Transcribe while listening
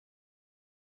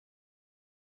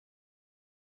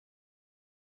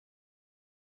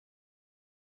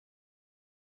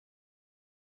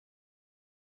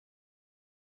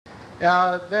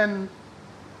Then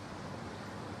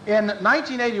in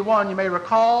 1981, you may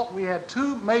recall, we had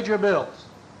two major bills.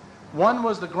 One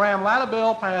was the Graham-Latta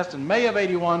bill passed in May of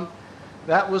 '81.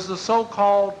 That was the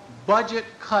so-called budget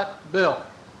cut bill.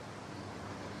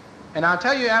 And I'll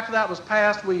tell you, after that was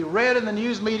passed, we read in the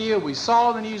news media, we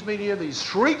saw in the news media these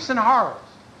shrieks and horrors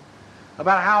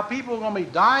about how people are going to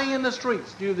be dying in the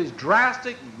streets due to this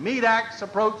drastic meat-axe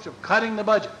approach of cutting the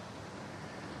budget.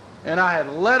 And I had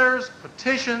letters,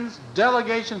 petitions,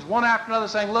 delegations, one after another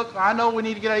saying, look, I know we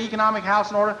need to get our economic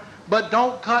house in order, but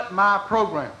don't cut my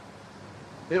program.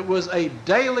 It was a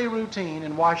daily routine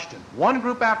in Washington. One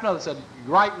group after another said,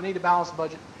 you're right, we need to balance the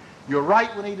budget. You're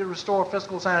right, we need to restore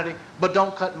fiscal sanity, but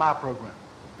don't cut my program.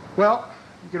 Well,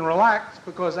 you can relax,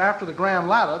 because after the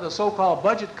Graham-Latta, the so-called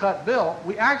budget cut bill,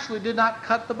 we actually did not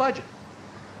cut the budget.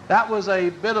 That was a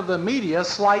bit of the media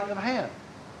sleight of hand.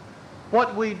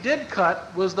 What we did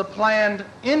cut was the planned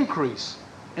increase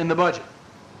in the budget.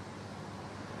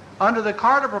 Under the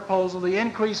Carter proposal, the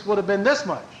increase would have been this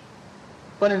much,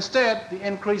 but instead the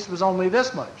increase was only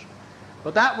this much.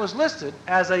 But that was listed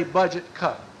as a budget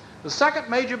cut. The second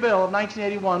major bill of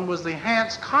 1981 was the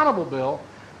Hance-Conable bill,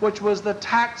 which was the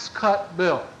tax cut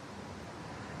bill.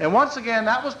 And once again,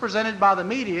 that was presented by the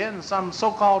media and some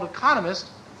so-called economists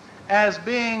as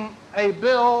being a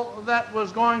bill that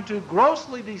was going to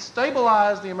grossly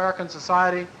destabilize the American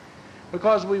society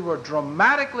because we were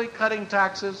dramatically cutting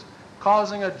taxes,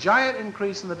 causing a giant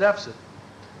increase in the deficit.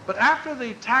 But after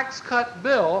the tax cut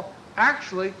bill,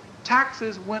 actually,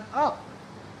 taxes went up,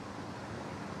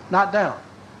 not down.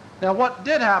 Now, what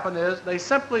did happen is they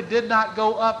simply did not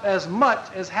go up as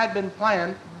much as had been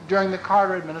planned during the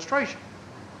Carter administration.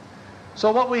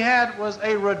 So what we had was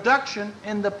a reduction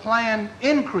in the planned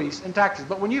increase in taxes.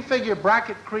 But when you figure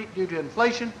bracket creep due to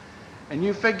inflation, and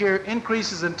you figure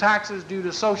increases in taxes due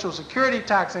to Social Security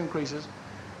tax increases,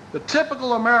 the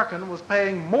typical American was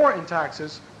paying more in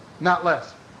taxes, not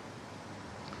less,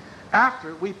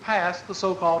 after we passed the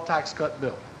so-called tax cut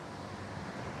bill.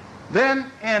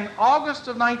 Then, in August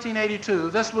of 1982,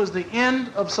 this was the end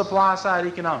of supply-side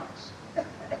economics.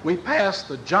 We passed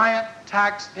the giant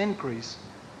tax increase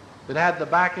that had the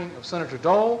backing of Senator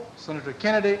Dole, Senator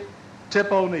Kennedy,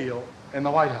 Tip O'Neill, and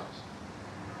the White House.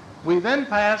 We then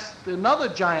passed another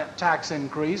giant tax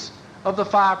increase of the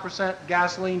 5%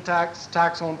 gasoline tax,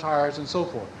 tax on tires, and so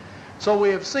forth. So we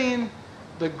have seen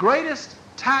the greatest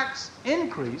tax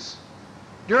increase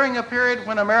during a period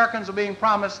when Americans were being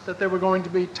promised that there were going to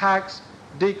be tax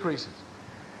decreases.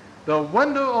 The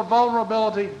window of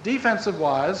vulnerability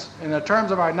defensive-wise, in the terms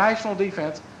of our national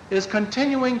defense, is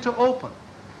continuing to open.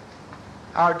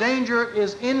 Our danger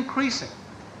is increasing.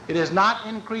 It is not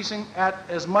increasing at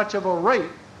as much of a rate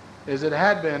as it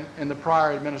had been in the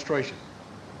prior administration.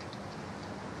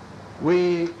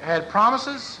 We had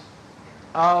promises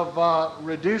of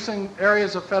reducing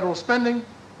areas of federal spending,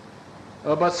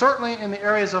 but certainly in the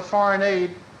areas of foreign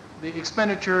aid, the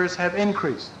expenditures have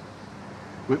increased.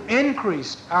 We've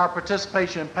increased our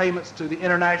participation in payments to the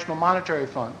International Monetary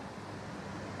Fund,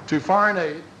 to foreign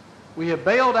aid. We have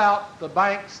bailed out the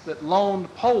banks that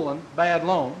loaned Poland bad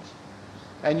loans,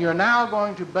 and you're now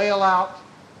going to bail out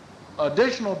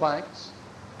additional banks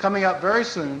coming up very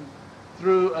soon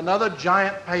through another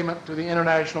giant payment to the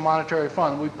International Monetary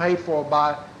Fund we paid for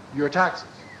by your taxes.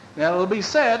 Now, it'll be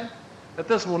said that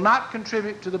this will not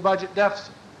contribute to the budget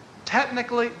deficit.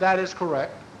 Technically, that is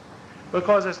correct,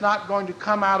 because it's not going to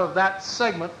come out of that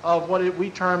segment of what we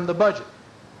term the budget.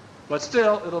 But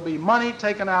still, it'll be money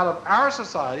taken out of our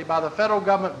society by the federal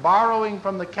government borrowing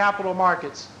from the capital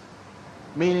markets,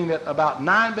 meaning that about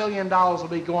 $9 billion will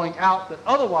be going out that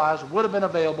otherwise would have been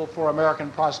available for American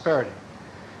prosperity.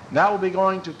 And that will be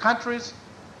going to countries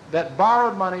that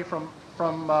borrowed money from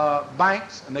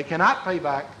banks and they cannot pay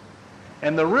back,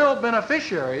 and the real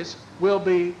beneficiaries will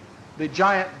be the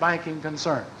giant banking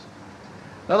concerns.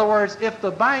 In other words, if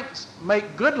the banks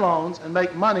make good loans and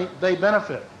make money, they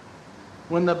benefit.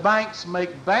 When the banks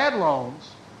make bad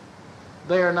loans,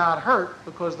 they are not hurt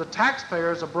because the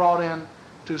taxpayers are brought in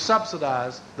to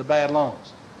subsidize the bad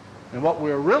loans. And what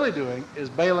we're really doing is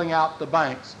bailing out the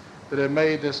banks that have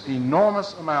made this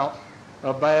enormous amount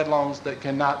of bad loans that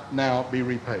cannot now be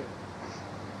repaid.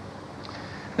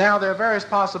 Now, there are various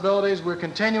possibilities. We're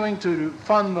continuing to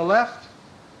fund the left.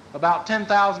 About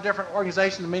 10,000 different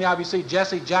organizations. Many of you see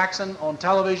Jesse Jackson on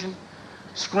television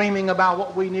screaming about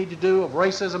what we need to do of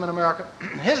racism in America.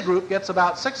 His group gets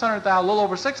about $600,000, a little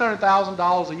over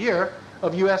 $600,000 a year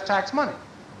of U.S. tax money.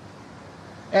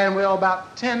 And we have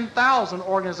about 10,000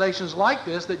 organizations like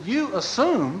this that you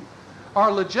assume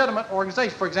are legitimate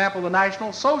organizations. For example, the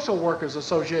National Social Workers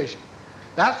Association.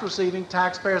 That's receiving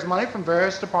taxpayers' money from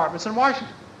various departments in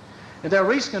Washington. In their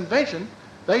recent convention,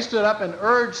 they stood up and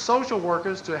urged social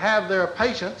workers to have their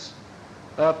patients,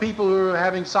 people who are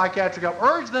having psychiatric help,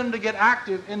 urge them to get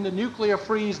active in the nuclear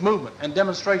freeze movement and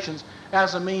demonstrations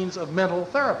as a means of mental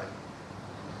therapy.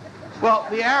 Well,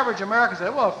 the average American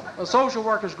said, well, if a social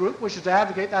workers group wishes to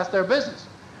advocate, that's their business.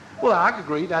 Well, I could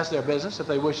agree, that's their business if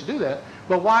they wish to do that.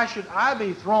 But why should I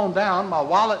be thrown down, my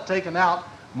wallet taken out,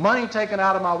 money taken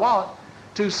out of my wallet,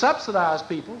 to subsidize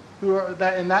people who are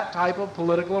in that type of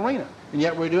political arena? And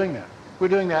yet we're doing that. We're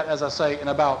doing that, as I say, in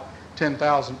about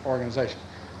 10,000 organizations.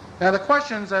 Now, the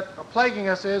questions that are plaguing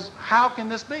us is, how can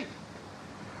this be?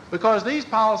 Because these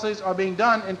policies are being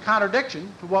done in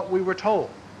contradiction to what we were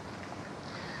told.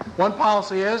 One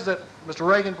policy is that Mr.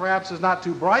 Reagan perhaps is not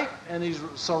too bright and he's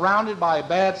surrounded by a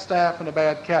bad staff and a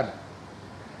bad cabinet.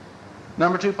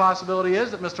 Number two possibility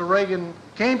is that Mr. Reagan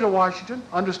came to Washington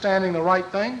understanding the right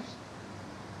things,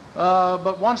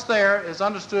 but once there is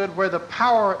understood where the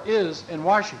power is in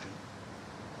Washington,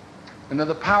 and that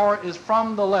the power is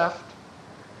from the left,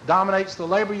 dominates the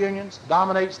labor unions,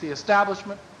 dominates the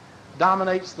establishment,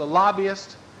 dominates the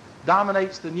lobbyists,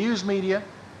 dominates the news media,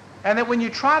 and that when you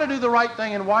try to do the right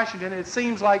thing in Washington, it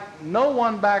seems like no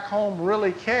one back home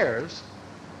really cares,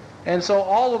 and so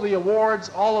all of the awards,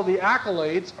 all of the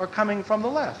accolades are coming from the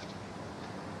left.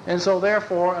 And so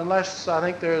therefore, unless I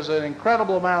think there's an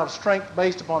incredible amount of strength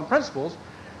based upon principles,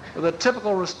 the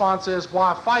typical response is,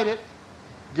 why fight it?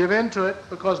 Give in to it,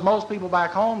 because most people back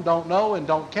home don't know and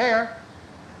don't care.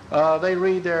 They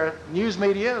read their news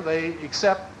media, they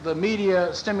accept the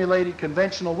media-stimulated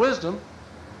conventional wisdom,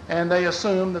 and they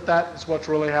assume that that is what's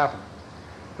really happening.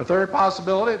 The third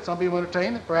possibility that some people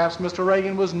entertain, that perhaps Mr.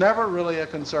 Reagan was never really a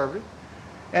conservative,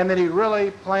 and that he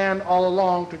really planned all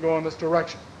along to go in this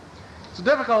direction. It's a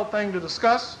difficult thing to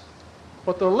discuss,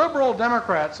 but the liberal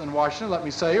Democrats in Washington, let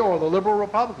me say, or the liberal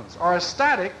Republicans, are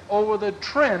ecstatic over the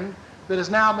trend that has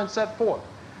now been set forth,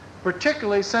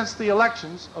 particularly since the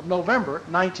elections of November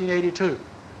 1982.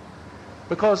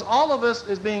 Because all of this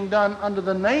is being done under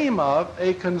the name of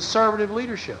a conservative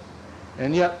leadership.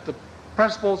 And yet the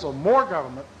principles of more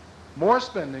government, more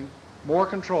spending, more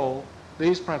control,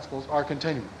 these principles are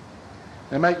continuing.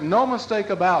 And make no mistake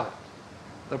about it,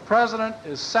 the president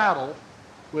is saddled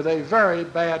with a very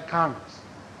bad Congress.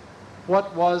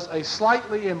 What was a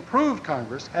slightly improved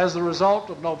Congress as the result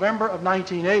of November of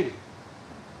 1980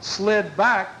 slid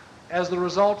back as the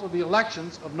result of the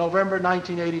elections of November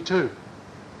 1982.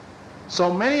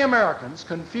 So many Americans,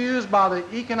 confused by the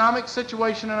economic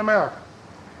situation in America,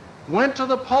 went to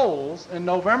the polls in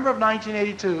November of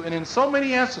 1982, and in so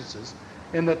many instances,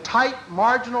 in the tight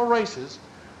marginal races,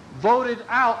 voted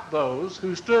out those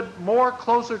who stood more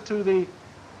closer to the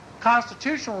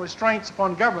constitutional restraints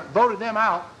upon government, voted them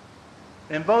out,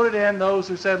 and voted in those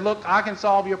who said, look, I can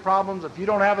solve your problems. If you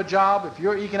don't have a job, if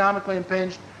you're economically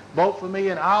impinged, vote for me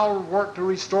and I'll work to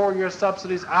restore your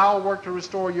subsidies, I'll work to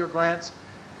restore your grants.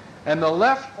 And the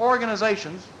left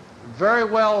organizations, very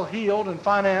well heeled and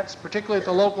financed, particularly at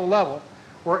the local level,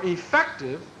 were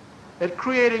effective at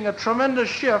creating a tremendous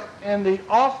shift in the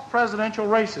off-presidential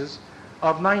races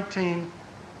of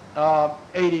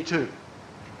 1982.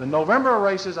 The November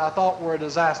races, I thought, were a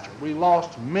disaster. We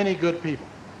lost many good people.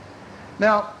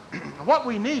 Now, what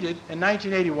we needed in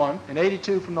 1981 and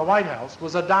 82 from the White House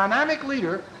was a dynamic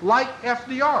leader like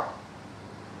FDR.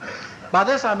 By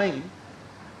this I mean,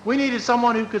 we needed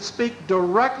someone who could speak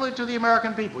directly to the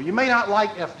American people. You may not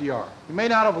like FDR. You may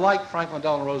not have liked Franklin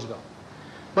Delano Roosevelt.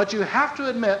 But you have to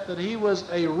admit that he was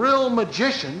a real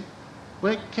magician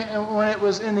when it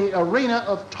was in the arena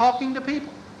of talking to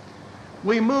people.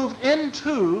 We moved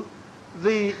into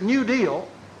the New Deal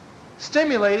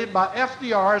stimulated by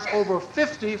FDR's over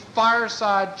 50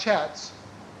 fireside chats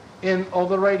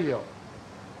over the radio.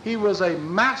 He was a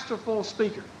masterful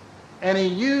speaker, and he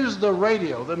used the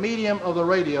radio, the medium of the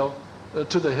radio,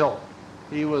 to the hilt.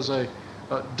 He was a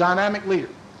dynamic leader.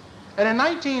 And in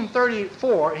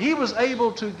 1934, he was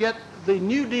able to get the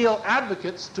New Deal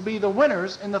advocates to be the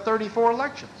winners in the 34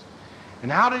 elections.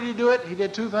 And how did he do it? He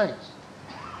did two things.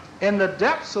 In the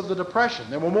depths of the Depression,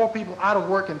 there were more people out of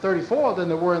work in 34 than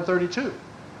there were in 32.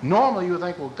 Normally you would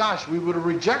think, well, gosh, we would have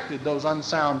rejected those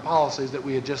unsound policies that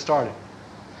we had just started.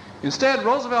 Instead,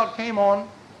 Roosevelt came on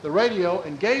the radio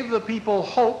and gave the people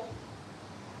hope.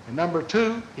 And number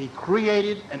two, he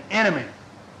created an enemy.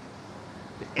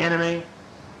 The enemy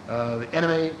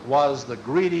was the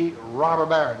greedy robber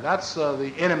baron. That's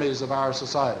the enemies of our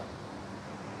society.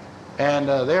 And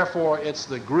therefore, it's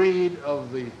the greed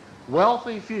of the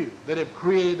wealthy few that have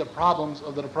created the problems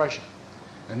of the Depression.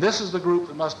 And this is the group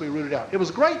that must be rooted out. It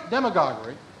was great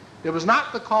demagoguery It was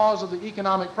not the cause of the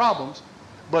economic problems,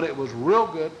 but it was real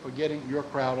good for getting your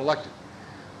crowd elected.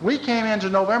 We came into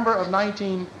November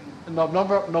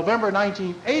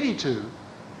 1982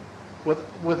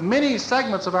 with many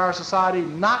segments of our society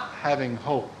not having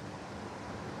hope,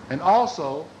 and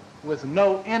also with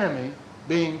no enemy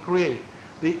being created.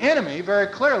 The enemy, very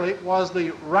clearly, was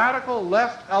the radical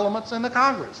left elements in the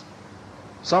Congress,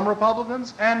 some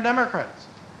Republicans and Democrats.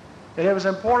 And it was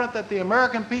important that the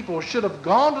American people should have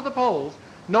gone to the polls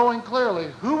knowing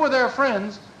clearly who were their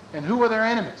friends and who were their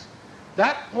enemies.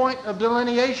 That point of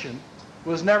delineation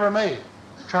was never made,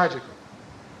 tragically.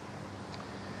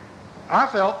 I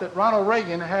felt that Ronald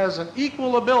Reagan has an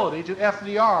equal ability to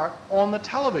FDR on the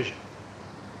television.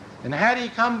 And had he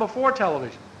come before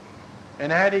television,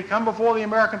 and had he come before the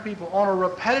American people on a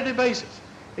repetitive basis,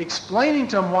 explaining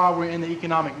to them why we're in the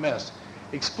economic mess,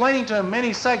 explaining to them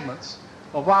many segments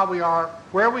of why we are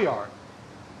where we are,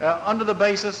 under the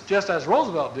basis, just as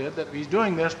Roosevelt did, that he's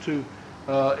doing this to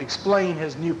explain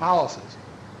his new policies.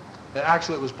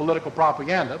 Actually, it was political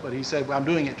propaganda, but he said, I'm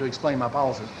doing it to explain my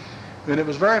policies. And it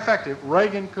was very effective.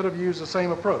 Reagan could have used the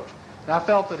same approach. And I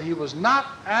felt that he was not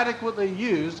adequately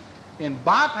used in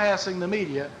bypassing the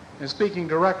media and speaking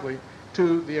directly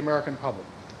to the American public.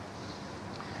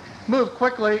 Move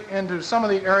quickly into some of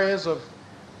the areas of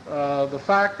the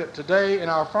fact that today in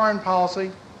our foreign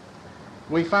policy,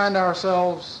 we find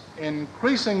ourselves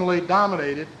increasingly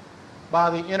dominated by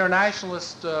the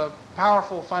internationalist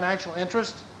powerful financial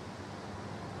interest,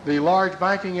 the large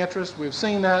banking interest. We've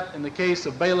seen that in the case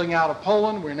of bailing out of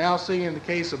Poland. We're now seeing in the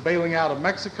case of bailing out of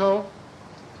Mexico.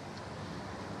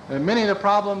 And many of the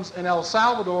problems in El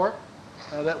Salvador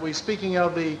that we're speaking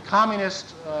of, the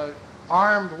communist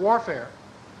armed warfare.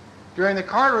 During the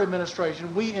Carter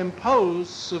administration, we imposed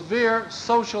severe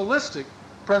socialistic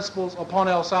principles upon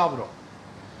El Salvador,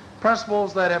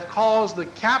 principles that have caused the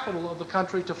capital of the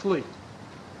country to flee.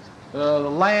 The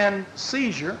land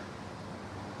seizure,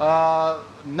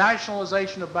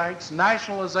 nationalization of banks,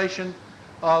 nationalization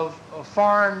of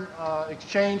foreign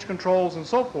exchange controls and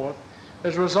so forth,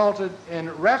 has resulted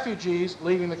in refugees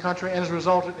leaving the country and has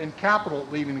resulted in capital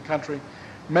leaving the country,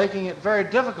 making it very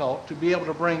difficult to be able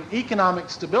to bring economic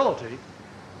stability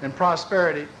and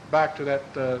prosperity back to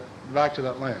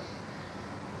that land.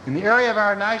 In the area of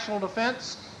our national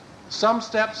defense, some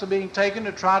steps are being taken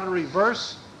to try to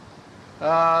reverse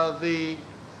the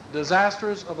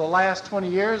disasters of the last 20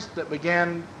 years that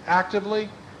began actively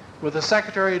with the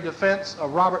Secretary of Defense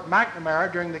of Robert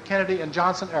McNamara during the Kennedy and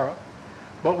Johnson era,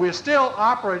 but we're still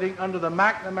operating under the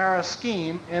McNamara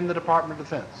scheme in the Department of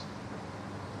Defense.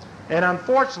 And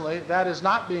unfortunately, that is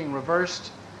not being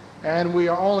reversed, and we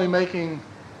are only making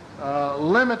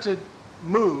limited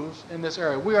moves in this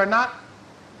area. We are not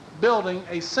building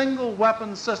a single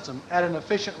weapon system at an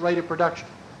efficient rate of production,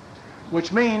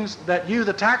 which means that you,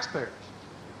 the taxpayers,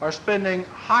 are spending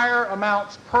higher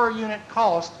amounts per unit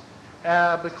cost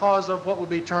because of what would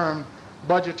be termed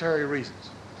budgetary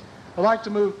reasons. I'd like to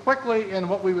move quickly in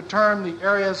what we would term the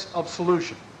areas of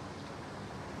solution.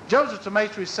 Joseph de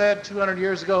Maistre said 200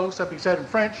 years ago, except he said in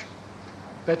French,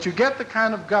 that you get the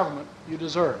kind of government you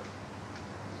deserve.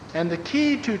 And the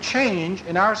key to change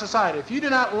in our society, if you do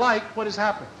not like what is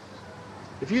happening,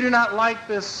 if you do not like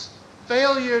this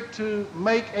failure to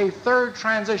make a third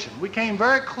transition, we came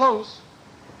very close,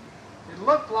 it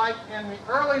looked like in the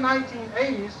early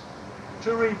 1980s,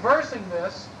 to reversing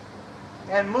this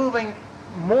and moving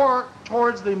more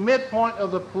towards the midpoint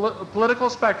of the political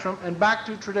spectrum and back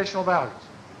to traditional values.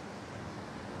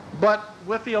 But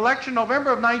with the election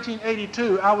November of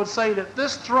 1982, I would say that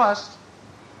this thrust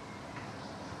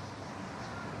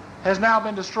has now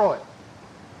been destroyed.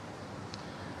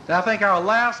 And I think our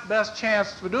last best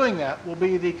chance for doing that will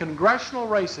be the congressional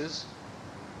races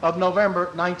of November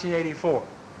 1984.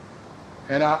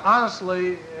 And I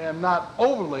honestly am not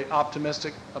overly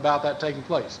optimistic about that taking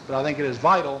place, but I think it is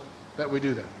vital that we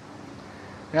do that.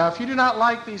 Now, if you do not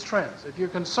like these trends, if you're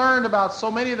concerned about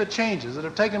so many of the changes that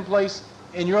have taken place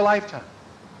in your lifetime,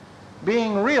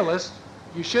 being realist,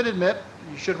 you should admit,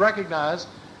 you should recognize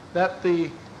that the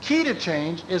key to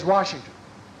change is Washington.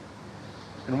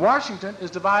 And Washington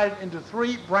is divided into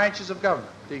three branches of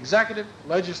government: the executive,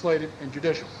 legislative, and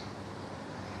judicial.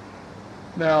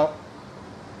 Now,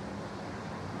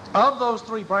 of those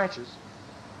three branches,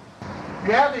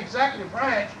 you have the executive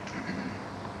branch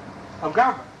of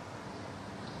government.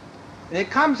 And it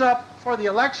comes up for the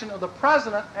election of the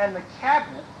president and the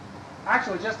cabinet,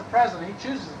 actually just the president, he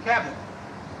chooses the cabinet,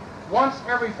 once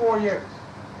every 4 years.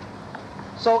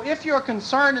 So if you're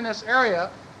concerned in this area,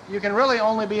 you can really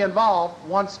only be involved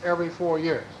once every 4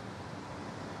 years.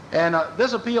 And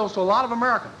this appeals to a lot of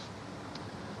Americans.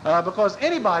 because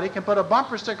anybody can put a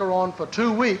bumper sticker on for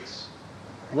 2 weeks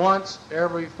once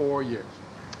every 4 years.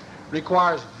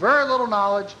 Requires very little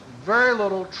knowledge, very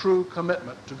little true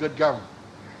commitment to good government.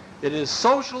 It is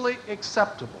socially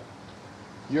acceptable.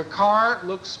 Your car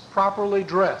looks properly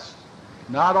dressed,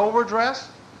 not overdressed,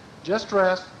 just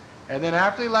dressed, and then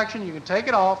after the election you can take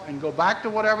it off and go back to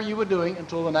whatever you were doing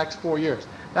until the next 4 years.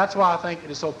 That's why I think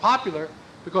it is so popular,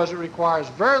 because it requires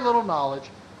very little knowledge,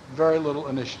 very little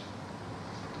initiative.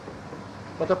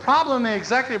 But the problem in the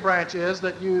executive branch is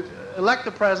that you elect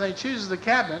the president, he chooses the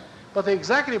cabinet, but the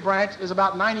executive branch is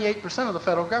about 98% of the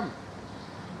federal government.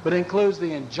 But it includes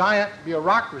the giant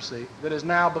bureaucracy that has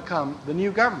now become the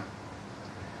new government.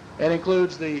 It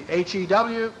includes the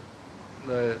HEW,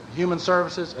 the Human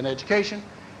Services and Education.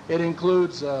 It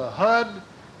includes HUD.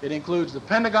 It includes the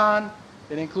Pentagon.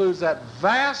 It includes that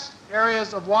vast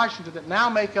areas of Washington that now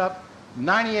make up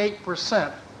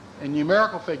 98% in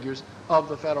numerical figures of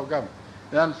the federal government.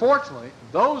 And unfortunately,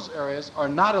 those areas are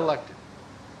not elected.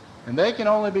 And they can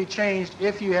only be changed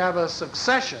if you have a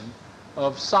succession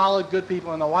of solid, good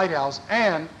people in the White House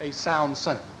and a sound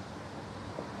Senate.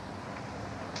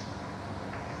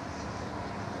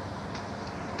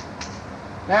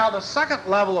 Now, the second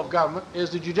level of government is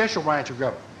the judicial branch of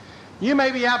government. You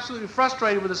may be absolutely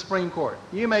frustrated with the Supreme Court.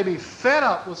 You may be fed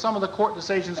up with some of the court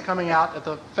decisions coming out at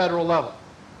the federal level.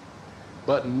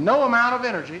 But no amount of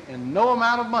energy and no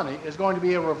amount of money is going to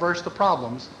be able to reverse the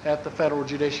problems at the federal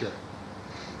judiciary,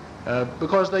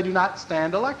 because they do not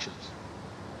stand elections.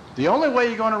 The only way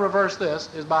you're going to reverse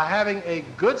this is by having a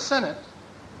good Senate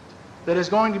that is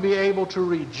going to be able to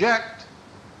reject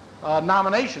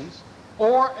nominations,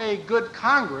 or a good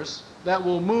Congress that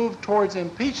will move towards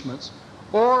impeachments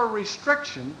or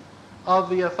restriction of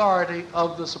the authority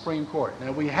of the Supreme Court.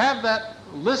 Now, we have that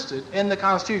listed in the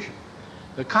Constitution.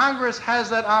 The Congress has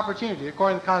that opportunity,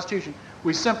 according to the Constitution.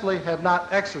 We simply have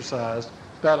not exercised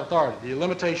that authority, the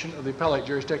limitation of the appellate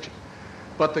jurisdiction.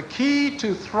 But the key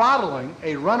to throttling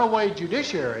a runaway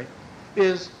judiciary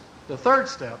is the third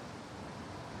step.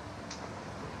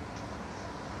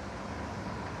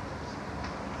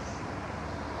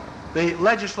 The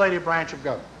legislative branch of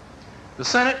government. The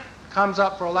Senate comes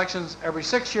up for elections every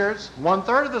 6 years.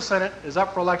 1/3 of the Senate is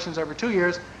up for elections every 2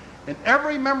 years. And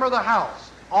every member of the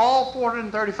House, all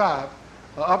 435,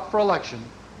 are up for election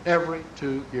every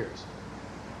 2 years.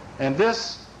 And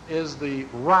this is the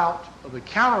route of the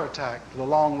counterattack to the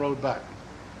long road back.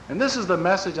 And this is the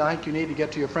message I think you need to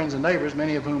get to your friends and neighbors,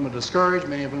 many of whom are discouraged,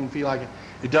 many of whom feel like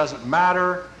it doesn't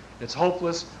matter, it's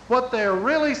hopeless. What they're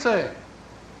really saying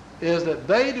is that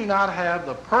they do not have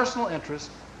the personal interest,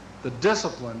 the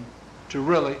discipline to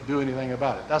really do anything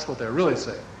about it. That's what they're really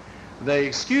saying. They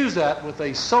excuse that with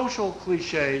a social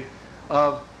cliche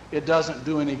of it doesn't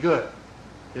do any good.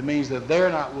 It means that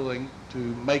they're not willing to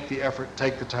make the effort,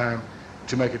 take the time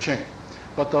to make a change.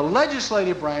 But the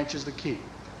legislative branch is the key.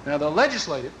 Now, the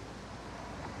legislative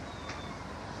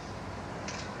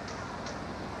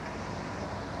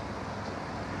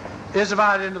is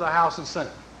divided into the House and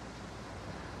Senate.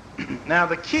 Now,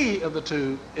 the key of the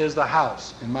two is the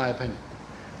House, in my opinion,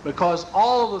 because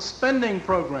all of the spending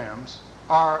programs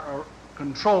are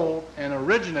controlled and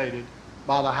originated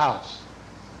by the House.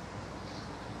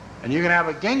 And you can have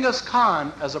a Genghis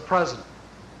Khan as a president,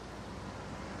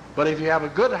 but if you have a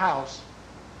good House,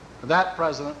 that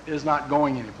president is not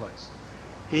going anyplace.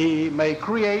 He may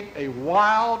create a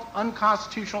wild,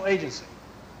 unconstitutional agency,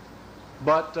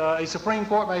 but a Supreme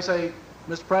Court may say,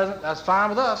 Mr. President, that's fine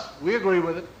with us. We agree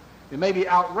with it. It may be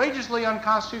outrageously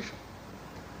unconstitutional,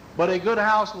 but a good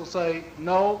House will say,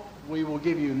 no, we will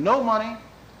give you no money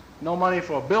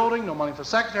for a building, no money for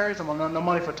secretaries, no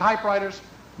money for typewriters,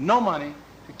 no money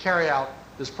to carry out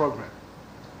this program.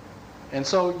 And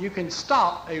so you can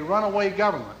stop a runaway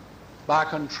government by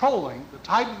controlling the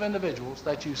type of individuals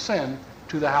that you send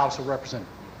to the House of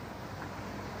Representatives.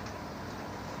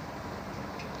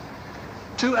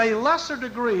 To a lesser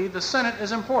degree, the Senate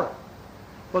is important.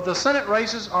 But the Senate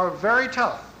races are very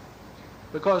tough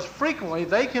because frequently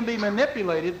they can be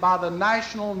manipulated by the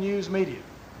national news media.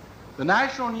 The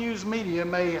national news media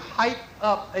may hype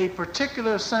up a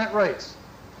particular Senate race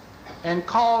and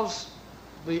cause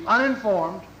the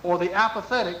uninformed or the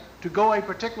apathetic to go a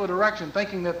particular direction,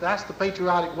 thinking that that's the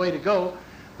patriotic way to go,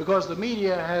 because the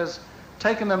media has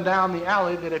taken them down the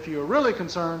alley that if you're really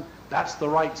concerned, that's the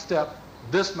right step.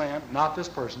 This man, not this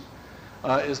person,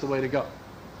 is the way to go.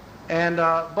 And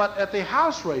but at the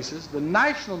House races, the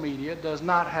national media does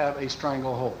not have a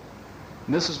stranglehold.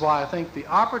 And this is why I think the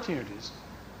opportunities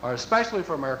are especially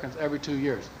for Americans every 2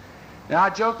 years. Now, I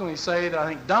jokingly say that I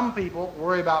think dumb people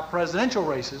worry about presidential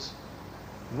races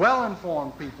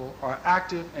well-informed people are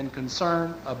active and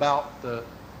concerned about the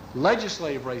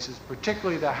legislative races,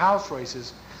 particularly the House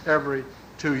races, every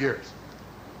 2 years.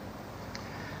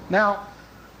 Now,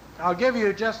 I'll give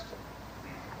you just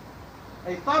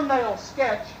a thumbnail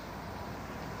sketch,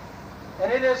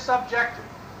 and it is subjective.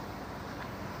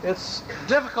 It's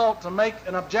difficult to make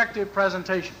an objective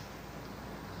presentation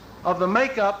of the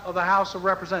makeup of the House of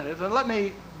Representatives, and let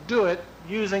me do it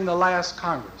using the last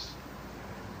Congress,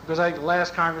 because I think the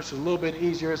last Congress is a little bit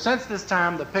easier. Since this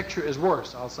time, the picture is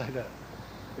worse, I'll say that,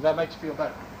 if that makes you feel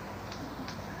better.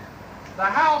 The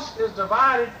House is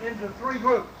divided into 3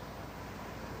 groups.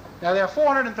 Now, there are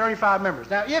 435 members.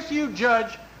 Now, if you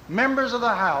judge members of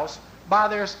the House by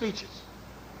their speeches,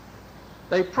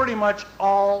 they pretty much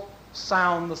all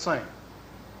sound the same.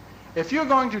 If you're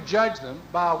going to judge them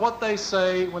by what they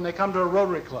say when they come to a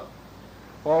Rotary Club,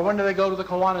 or when do they go to the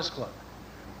Kiwanis Club,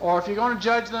 or if you're going to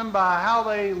judge them by how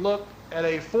they look at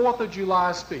a 4th of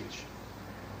July speech,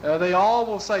 they all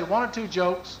will say 1 or 2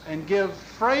 jokes and give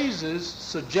phrases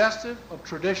suggestive of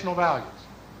traditional values.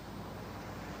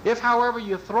 If, however,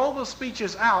 you throw the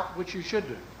speeches out, which you should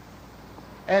do,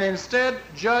 and instead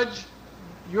judge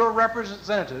your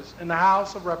representatives in the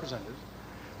House of Representatives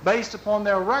based upon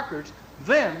their records,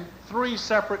 then 3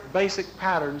 separate basic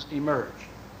patterns emerge.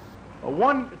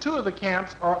 2 of the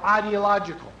camps are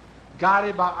ideological,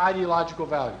 guided by ideological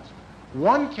values.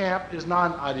 1 camp is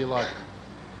non-ideological.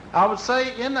 I would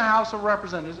say in the House of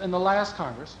Representatives, in the last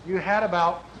Congress, you had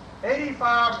about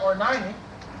 85 or 90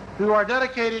 who are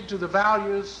dedicated to the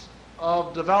values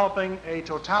of developing a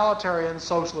totalitarian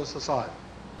socialist society.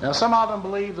 Now, some of them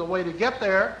believe the way to get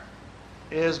there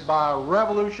is by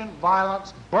revolution,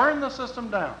 violence, burn the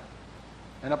system down,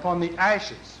 and upon the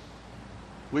ashes,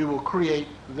 we will create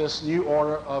this new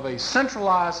order of a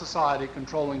centralized society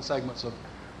controlling segments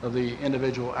of the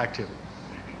individual activity.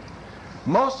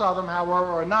 Most of them,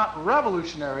 however, are not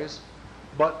revolutionaries,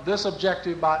 but this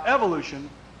objective by evolution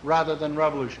rather than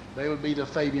revolution. They would be the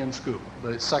Fabian school,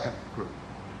 the second group.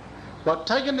 But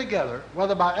taken together,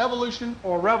 whether by evolution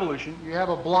or revolution, you have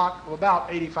a block of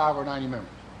about 85 or 90 members.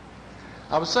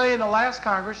 I would say in the last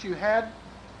Congress you had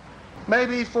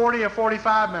maybe 40 or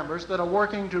 45 members that are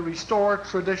working to restore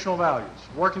traditional values,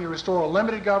 working to restore a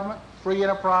limited government, free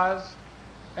enterprise,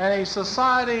 and a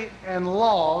society and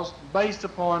laws based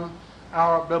upon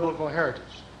our biblical heritage.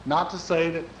 Not to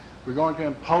say that we're going to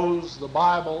impose the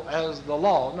Bible as the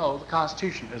law. No, the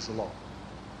Constitution is the law.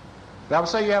 But I would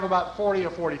say you have about 40 or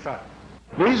 45.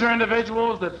 These are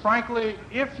individuals that, frankly,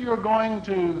 if you're going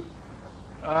to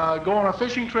go on a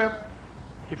fishing trip,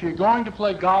 if you're going to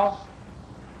play golf,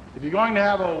 if you're going to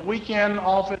have a weekend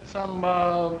off at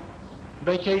some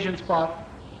vacation spot,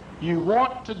 you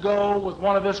want to go with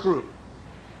one of this group.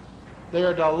 They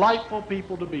are delightful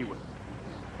people to be with.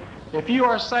 If you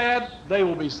are sad, they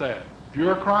will be sad. If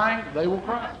you're crying, they will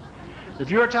cry. If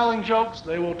you're telling jokes,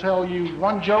 they will tell you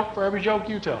 1 joke for every joke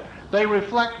you tell. They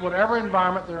reflect whatever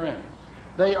environment they're in.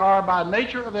 They are, by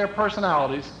nature of their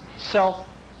personalities,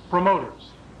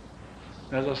 self-promoters.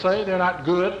 As I say, they're not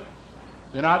good,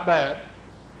 they're not bad.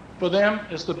 For them,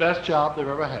 it's the best job they've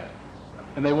ever had,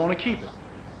 and they want to keep it.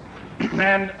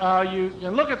 And you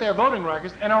look at their voting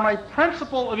records, and on a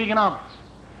principle of economics,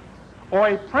 or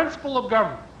a principle of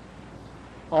government,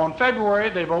 on February,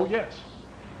 they vote yes.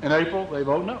 In April, they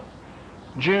vote no.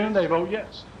 June, they vote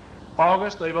yes.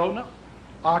 August, they vote no.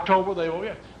 October, they vote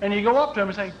yes. And you go up to them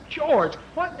and say, George,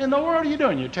 what in the world are you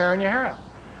doing? You're tearing your hair out.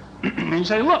 And you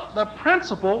say, look, the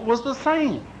principle was the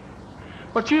same,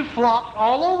 but you flopped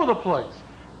all over the place.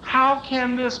 How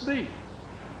can this be?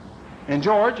 And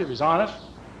George, if he's honest,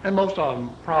 and most of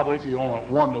them probably, if you want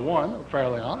 1-to-1, are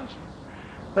fairly honest,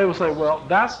 they will say, well,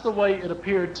 that's the way it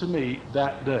appeared to me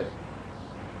that day.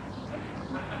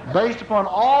 Based upon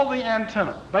all the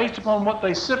antenna, based upon what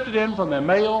they sifted in from their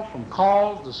mail, from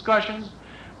calls, discussions,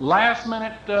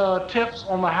 last-minute tips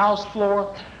on the House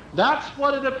floor, that's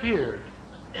what it appeared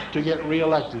to get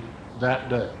reelected that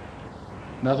day.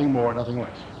 Nothing more, nothing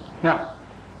less. Now,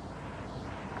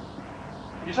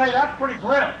 you say that's pretty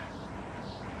grim.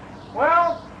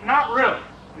 Well, not really.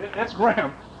 It's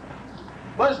grim,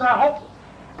 but it's not hopeful.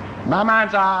 In my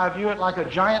mind's eye, I view it like a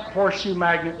giant horseshoe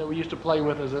magnet that we used to play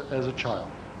with as a child.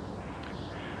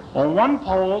 On one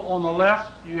pole on the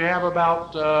left, you have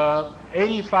about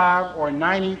 85 or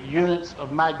 90 units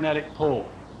of magnetic pull.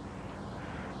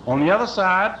 On the other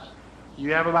side,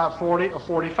 you have about 40 or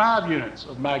 45 units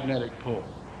of magnetic pull.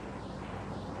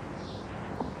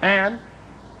 And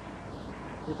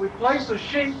if we place a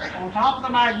sheet on top of the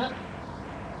magnet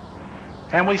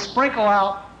and we sprinkle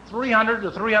out 300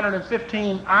 to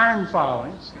 315 iron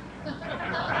filings,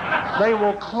 they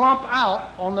will clump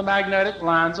out on the magnetic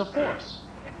lines of force.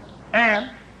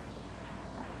 And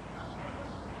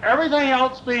everything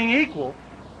else being equal,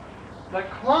 the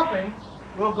clumping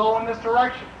will go in this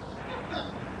direction.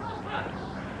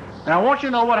 Now I want you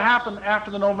to know what happened after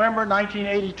the November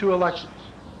 1980 elections.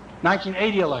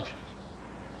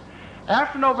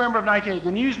 After November of 1980,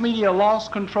 the news media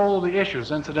lost control of the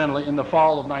issues, incidentally, in the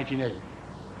fall of 1980.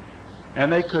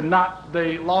 And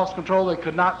they lost control, they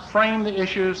could not frame the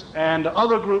issues, and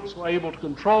other groups were able to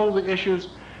control the issues,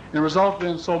 and it resulted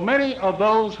in so many of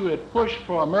those who had pushed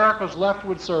for America's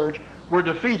leftward surge were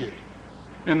defeated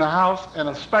in the House and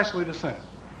especially the Senate.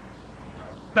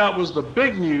 That was the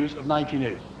big news of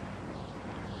 1980.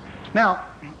 Now,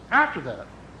 after that,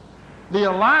 the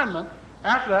alignment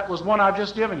after that was one I've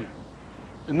just given you.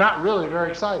 And not really very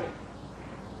exciting.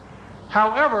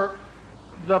 However,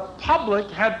 the public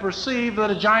had perceived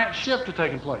that a giant shift had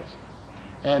taken place.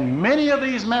 And many of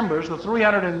these members, the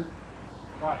 300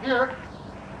 right here,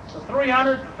 the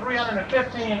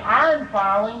 315 iron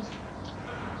filings,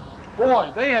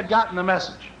 boy, they had gotten the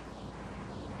message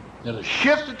that a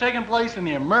shift had taken place in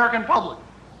the American public.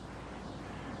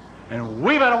 And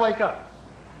we better wake up.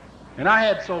 And I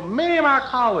had so many of my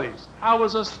colleagues, I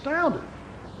was astounded.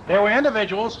 There were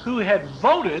individuals who had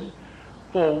voted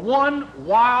for one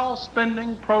wild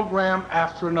spending program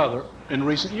after another in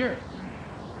recent years.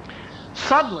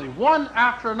 Suddenly, one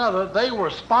after another, they were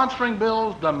sponsoring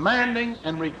bills demanding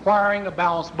and requiring a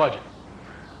balanced budget.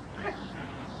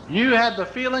 You had the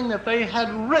feeling that they had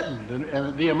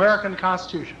written the American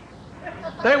Constitution.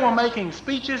 They were making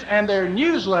speeches, and their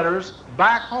newsletters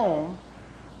back home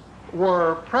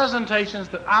were presentations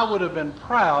that I would have been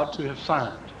proud to have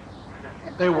signed.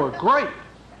 They were great.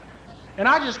 And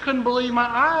I just couldn't believe my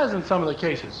eyes in some of the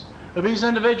cases of these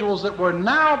individuals that were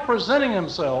now presenting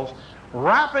themselves,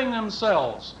 wrapping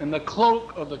themselves in the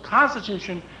cloak of the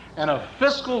Constitution and of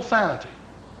fiscal sanity.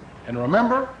 And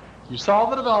remember, you saw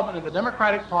the development in the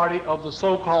Democratic Party of the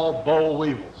so-called boll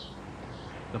weevils.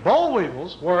 The boll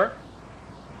weevils were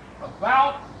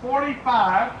about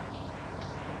 45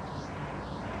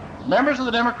 members of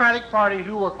the Democratic Party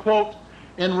who were, quote,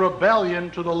 in rebellion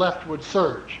to the leftward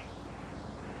surge.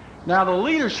 Now, the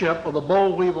leadership of the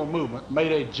boll weevil movement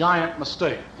made a giant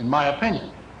mistake, in my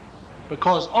opinion,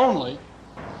 because only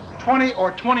 20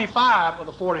 or 25 of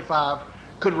the 45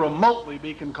 could remotely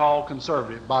be called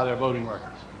conservative by their voting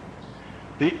records.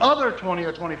 The other 20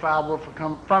 or 25 were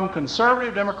from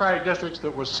conservative Democratic districts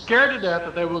that were scared to death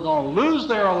that they were going to lose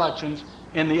their elections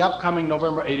in the upcoming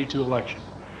November '82 election.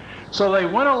 So they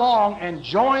went along and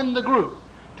joined the group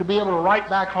to be able to write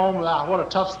back home about what a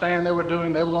tough stand they were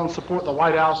doing. They were going to support the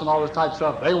White House and all this type of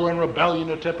stuff. They were in rebellion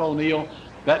to Tip O'Neill,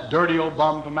 that dirty old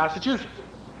bum from Massachusetts.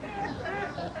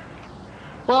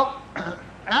 Well,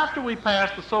 after we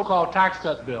passed the so-called tax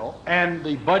cut bill and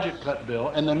the budget cut bill,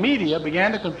 and the media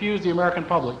began to confuse the American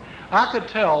public, I could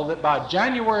tell that by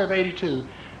January of '82,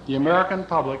 the American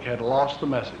public had lost the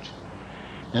message.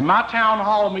 In my town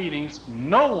hall meetings,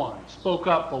 no one spoke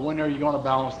up for when are you going to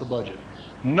balance the budget.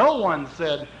 No one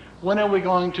said, when are we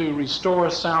going to restore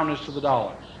soundness to the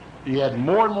dollar? You had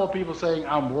more and more people saying,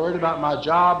 I'm worried about my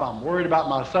job, I'm worried about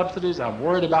my subsidies, I'm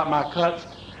worried about my cuts.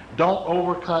 Don't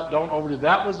overcut, don't overdo.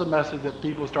 That was the message that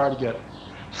people started to get.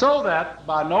 So that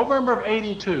by November of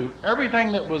 '82,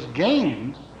 everything that was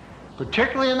gained,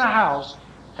 particularly in the House,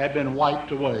 had been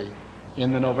wiped away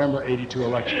in the November '82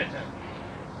 election.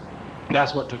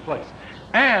 That's what took place.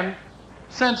 And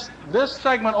since this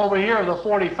segment over here of the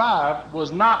 45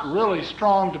 was not really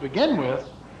strong to begin with,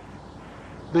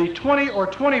 the 20 or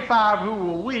 25 who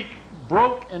were weak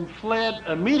broke and fled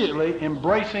immediately,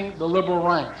 embracing the liberal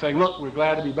rank, saying, look, we're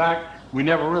glad to be back. We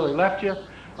never really left you.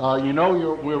 You know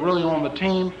we're really on the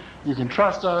team. You can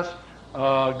trust us.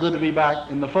 Good to be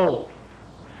back in the fold.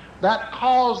 That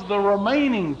caused the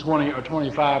remaining 20 or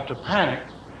 25 to panic,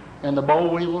 and the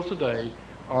boll weevils today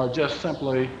are just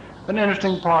simply an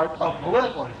interesting part of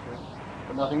political history,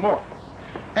 but nothing more.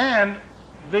 And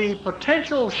the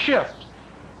potential shift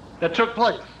that took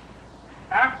place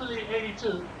after the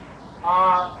 '82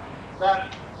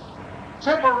 that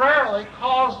temporarily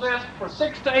caused this for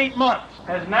 6 to 8 months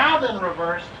has now been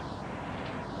reversed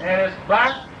and is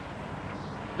back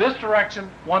this direction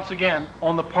once again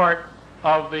on the part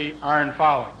of the iron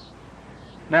filings.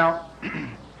 Now,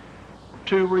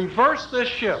 to reverse this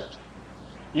shift,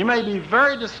 you may be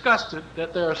very disgusted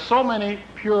that there are so many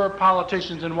pure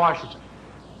politicians in Washington.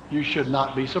 You should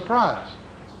not be surprised.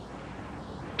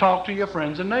 Talk to your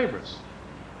friends and neighbors.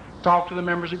 Talk to the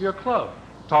members of your club.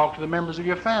 Talk to the members of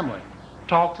your family.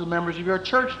 Talk to the members of your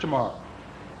church tomorrow.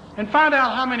 And find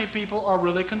out how many people are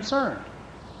really concerned.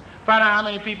 Find out how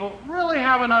many people really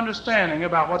have an understanding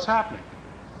about what's happening.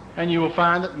 And you will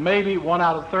find that maybe 1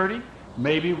 out of 30,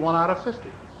 maybe 1 out of 50.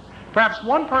 Perhaps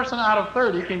 1 person out of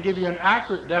 30 can give you an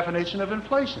accurate definition of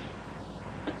inflation.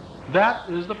 That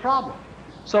is the problem.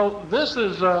 So this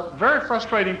is a very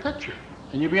frustrating picture.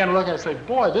 And you begin to look at it and say,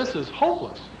 boy, this is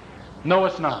hopeless. No,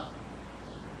 it's not.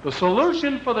 The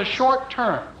solution for the short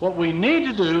term, what we need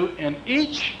to do in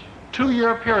each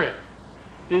 2-year period,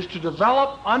 is to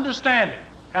develop understanding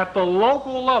at the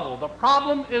local level. The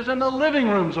problem is in the living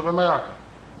rooms of America.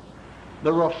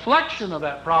 The reflection of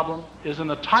that problem is in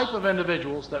the type of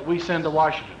individuals that we send to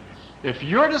Washington. If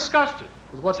you're disgusted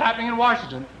with what's happening in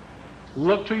Washington,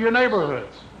 look to your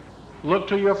neighborhoods, look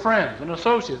to your friends and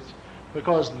associates,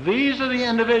 because these are the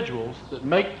individuals that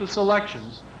make the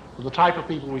selections for the type of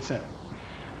people we send.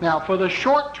 Now, for the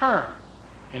short term,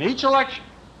 in each election,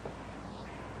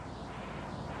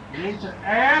 you need to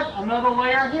add another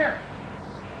layer here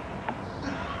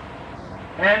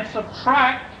and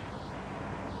subtract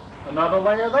another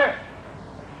layer there,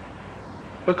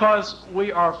 because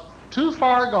we are too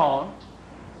far gone.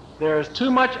 There is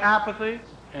too much apathy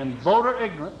and voter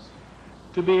ignorance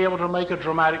to be able to make a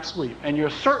dramatic sweep. And you're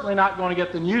certainly not going to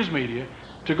get the news media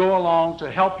to go along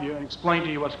to help you and explain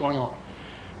to you what's going on.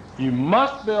 You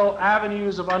must build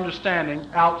avenues of understanding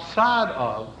outside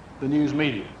of the news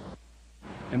media.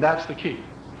 And that's the key.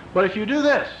 But if you do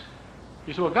this,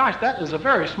 you say, well, gosh, that is a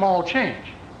very small change.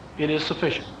 It is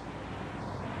sufficient.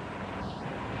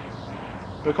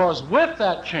 Because with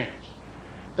that change,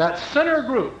 that center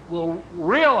group will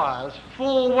realize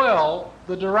full well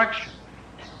the direction.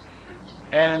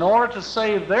 And in order to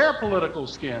save their political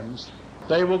skins,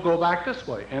 they will go back this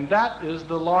way. And that is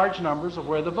the large numbers of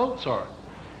where the votes are.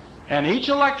 And each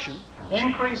election,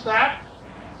 increase that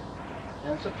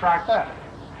and subtract that.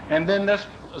 And then this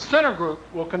center group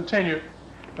will continue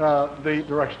the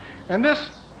direction. And this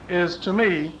is, to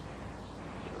me,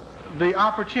 the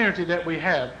opportunity that we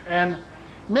have. And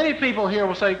many people here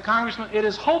will say, Congressman, it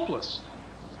is hopeless.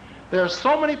 There are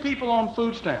so many people on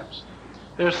food stamps.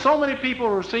 There are so many people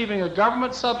receiving a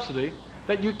government subsidy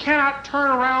that you cannot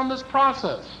turn around this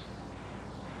process.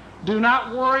 Do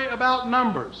not worry about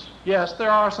numbers. Yes, there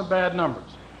are some bad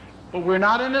numbers. But we're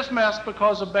not in this mess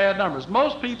because of bad numbers.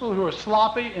 Most people who are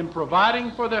sloppy in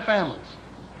providing for their families,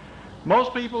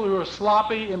 most people who are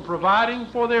sloppy in providing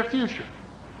for their future,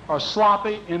 are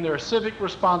sloppy in their civic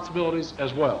responsibilities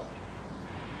as well.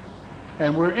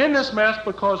 And we're in this mess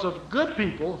because of good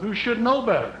people who should know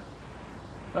better.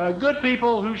 Good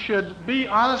people who should be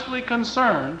honestly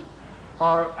concerned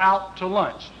are out to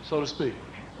lunch, so to speak.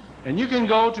 And you can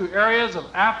go to areas of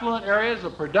affluent areas,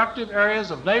 of productive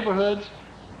areas, of neighborhoods,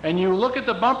 and you look at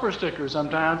the bumper stickers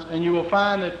sometimes, and you will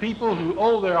find that people who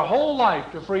owe their whole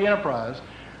life to free enterprise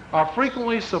are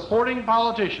frequently supporting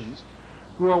politicians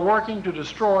who are working to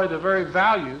destroy the very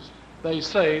values they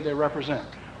say they represent.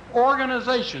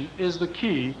 Organization is the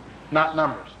key, not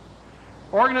numbers.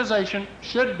 Organization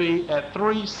should be at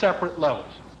 3 separate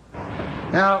levels.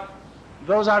 Now,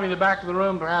 those of you in the back of the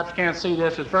room perhaps can't see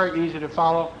this. It's very easy to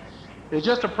follow. It's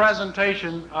just a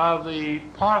presentation of the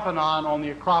Parthenon on the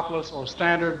Acropolis, or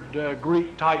standard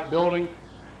Greek-type building,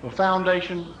 with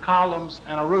foundation, columns,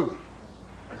 and a roof.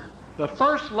 The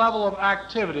first level of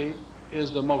activity is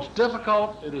the most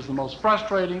difficult, it is the most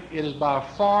frustrating, it is by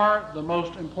far the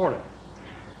most important.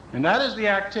 And that is the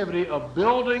activity of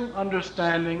building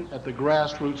understanding at the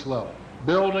grassroots level,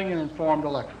 building an informed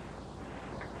electorate.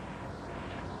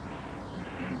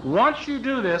 Once you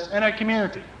do this in a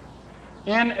community,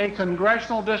 in a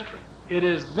congressional district, it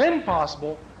is then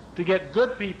possible to get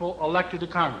good people elected to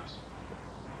Congress.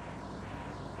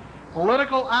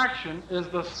 Political action is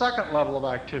the second level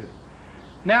of activity.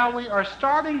 Now we are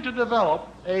starting to develop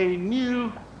a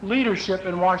new leadership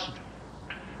in Washington.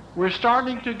 We're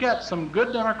starting to get some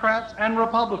good Democrats and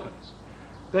Republicans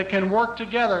that can work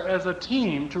together as a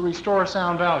team to restore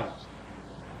sound values.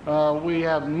 We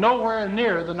have nowhere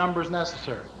near the numbers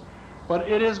necessary, but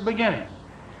it is beginning.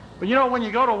 But you know, when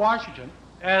you go to Washington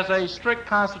as a strict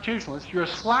constitutionalist, you're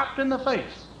slapped in the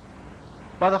face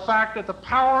by the fact that the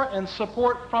power and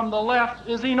support from the left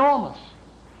is enormous.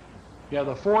 You have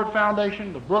the Ford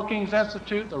Foundation, the Brookings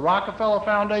Institute, the Rockefeller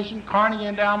Foundation, Carnegie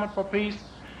Endowment for Peace,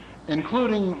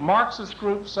 including Marxist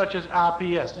groups such as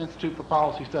IPS, Institute for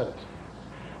Policy Studies.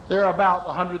 There are about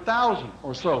 100,000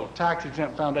 or so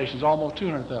tax-exempt foundations, almost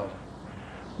 200,000.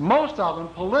 Most of them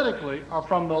politically are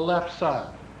from the left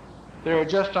side. There are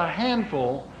just a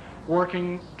handful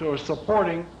working or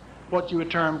supporting what you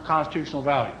would term constitutional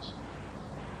values.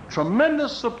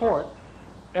 Tremendous support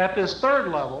at this third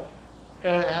level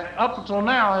up until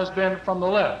now has been from the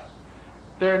left.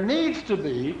 There needs to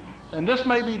be and this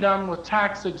may be done with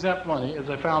tax-exempt money as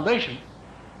a foundation,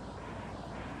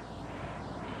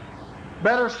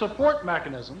 better support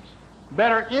mechanisms,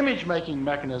 better image-making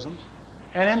mechanisms,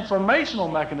 and informational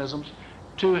mechanisms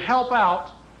to help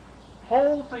out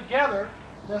hold together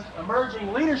this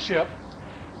emerging leadership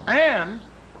and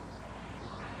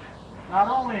not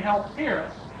only help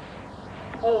here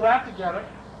hold that together.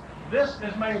 This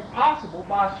is made possible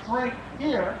by strength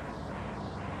here,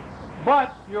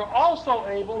 but you're also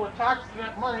able with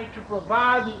tax-exempt money to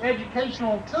provide the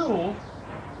educational tools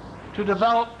to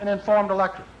develop an informed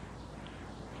electorate.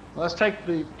 Let's take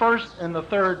the first and the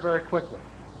third very quickly.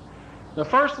 The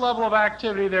first level of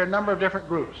activity, there are a number of different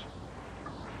groups.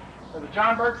 There's the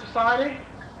John Birch Society,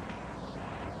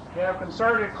 you have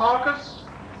Conservative Caucus,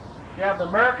 you have the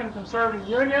American Conservative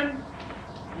Union,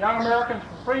 Young Americans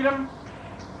for Freedom,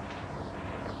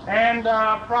 and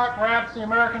perhaps the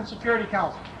American Security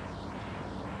Council.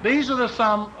 These are the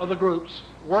sum of the groups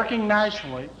working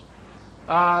nationally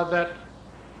that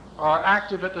are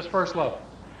active at this first level.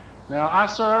 Now, I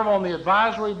serve on the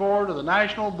advisory board or the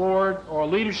national board or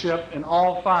leadership in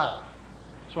all five,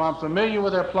 so I'm familiar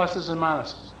with their pluses and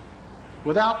minuses.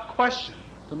 Without question,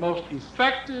 the most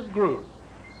effective group,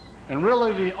 and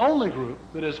really the only group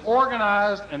that is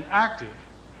organized and active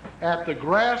at the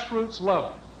grassroots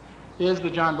level, is the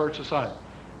John Birch Society,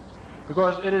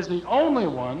 because it is the only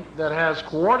one that has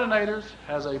coordinators,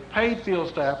 has a paid field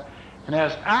staff, and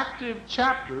has active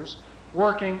chapters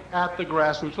working at the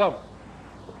grassroots level.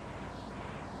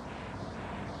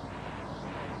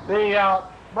 The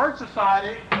Birch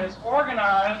Society is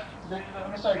organized,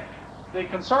 the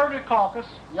Conservative Caucus,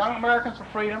 Young Americans for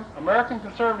Freedom, American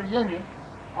Conservative Union,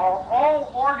 are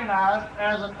all organized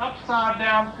as an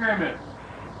upside-down pyramid.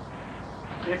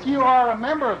 If you are a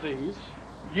member of these,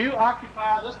 you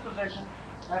occupy this position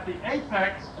at the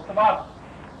apex at the bottom.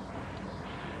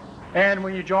 And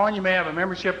when you join, you may have a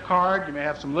membership card, you may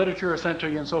have some literature sent to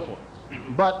you, and so forth.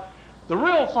 But the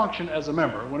real function as a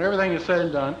member, when everything is said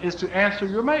and done, is to answer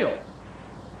your mail.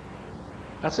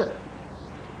 That's it.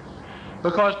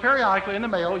 Because periodically in the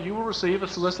mail, you will receive a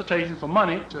solicitation for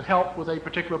money to help with a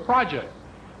particular project.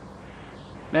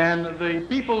 And the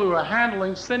people who are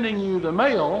handling sending you the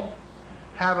mail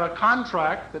have a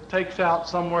contract that takes out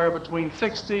somewhere between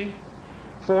 60,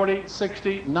 40,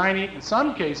 60, 90, in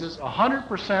some cases,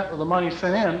 100% of the money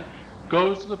sent in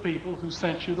goes to the people who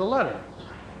sent you the letter.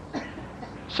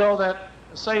 So that,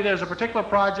 say there's a particular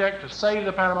project to save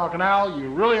the Panama Canal, you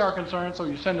really are concerned, so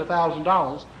you send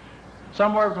 $1,000.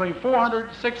 Somewhere between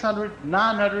 400, 600,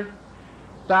 900,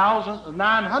 1,000,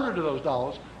 900 of those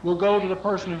dollars will go to the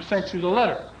person who sent you the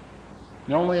letter.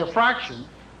 And only a fraction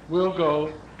will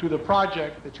go to the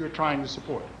project that you're trying to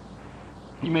support.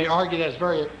 You may argue that's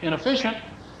very inefficient.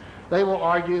 They will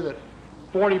argue that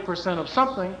 40% of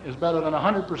something is better than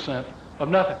 100% of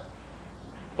nothing.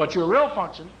 But your real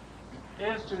function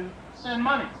is to send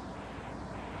money.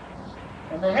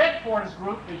 And the headquarters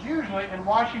group is usually in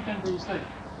Washington, D.C.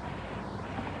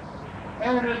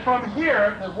 And it is from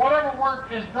here that whatever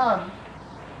work is done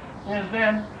is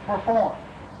then performed.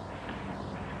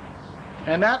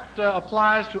 And that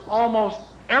applies to almost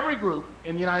every group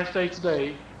in the United States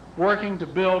today working to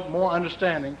build more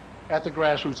understanding at the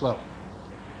grassroots level.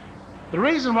 The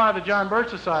reason why the John Birch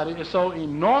Society is so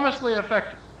enormously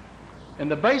effective, and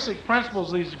the basic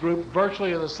principles of these groups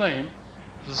virtually are the same.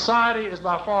 The society is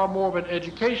by far more of an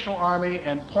educational army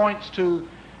and points to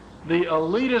the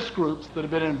elitist groups that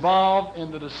have been involved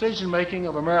in the decision-making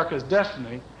of America's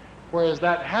destiny, whereas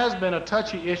that has been a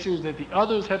touchy issue that the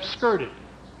others have skirted.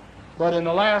 But in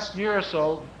the last year or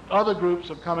so, other groups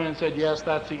have come in and said, yes,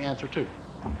 that's the answer too.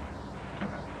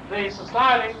 The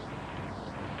society,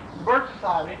 the Birch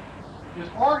Society, is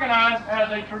organized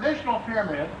as a traditional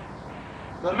pyramid.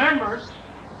 The members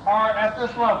are at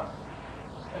this level,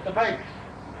 at the base.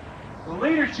 The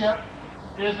leadership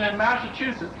is in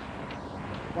Massachusetts.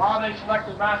 Why they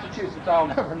selected Massachusetts, I'll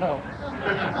never know.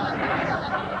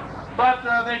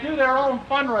 But they do their own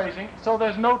fundraising, so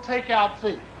there's no takeout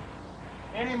fee.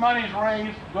 Any monies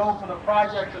raised go for the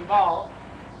projects involved.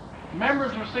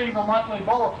 Members receive a monthly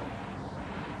bulletin.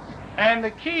 And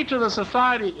the key to the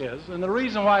society is, and the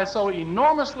reason why it's so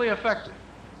enormously effective,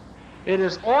 it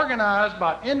is organized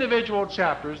by individual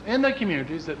chapters in the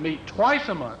communities that meet twice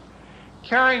a month,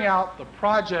 carrying out the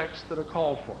projects that are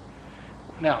called for.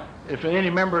 Now, if any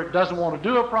member doesn't want to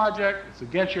do a project, it's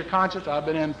against your conscience. I've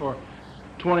been in for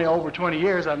over 20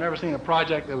 years. I've never seen a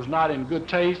project that was not in good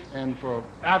taste and for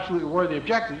absolutely worthy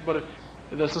objectives, but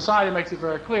the society makes it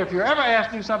very clear. If you're ever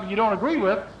asked to do something you don't agree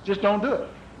with, just don't do it.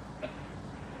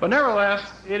 But nevertheless,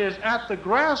 it is at the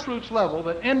grassroots level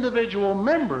that individual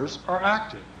members are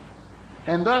active.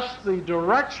 And thus the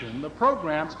direction, the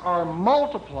programs are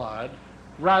multiplied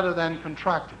rather than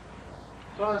contracted.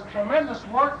 So there's tremendous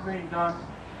work being done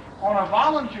on a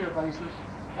volunteer basis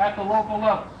at the local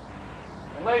level.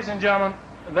 And ladies and gentlemen,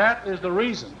 that is the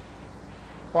reason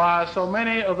why so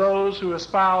many of those who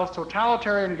espouse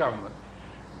totalitarian government,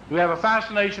 who have a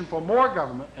fascination for more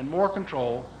government and more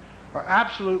control, are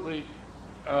absolutely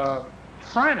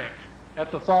frantic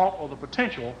at the thought or the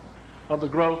potential of the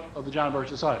growth of the John Birch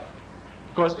Society.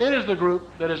 Because it is the group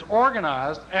that is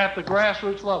organized at the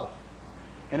grassroots level.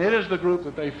 And it is the group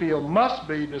that they feel must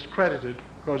be discredited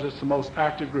because it's the most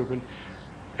active group. And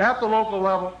at the local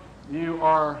level, you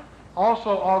are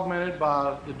also augmented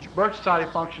by the Birch Society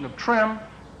function of trim,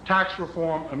 tax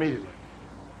reform immediately.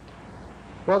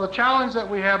 Well, the challenge that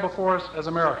we have before us as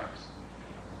Americans,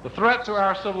 the threat to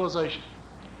our civilization,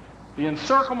 the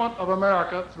encirclement of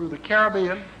America through the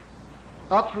Caribbean,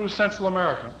 up through Central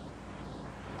America,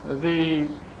 the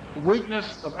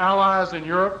weakness of allies in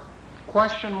Europe,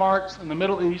 question marks in the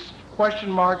Middle East, question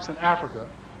marks in Africa,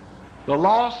 the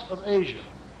loss of Asia,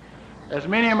 as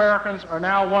many Americans are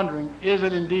now wondering, is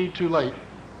it indeed too late?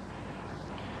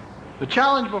 The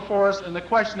challenge before us and the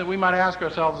question that we might ask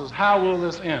ourselves is, how will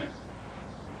this end?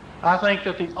 I think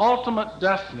that the ultimate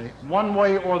destiny, one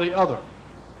way or the other,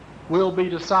 will be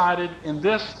decided in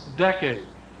this decade.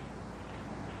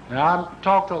 Now, I've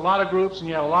talked to a lot of groups, and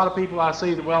you have a lot of people I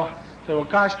see that, say, well,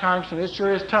 gosh, Congressman, it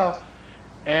sure is tough,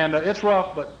 and it's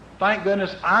rough, but thank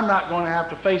goodness I'm not going to have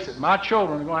to face it. My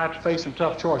children are going to have to face some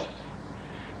tough choices.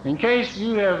 In case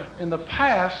you have, in the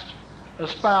past,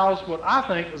 espoused what I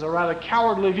think is a rather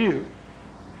cowardly view,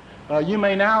 you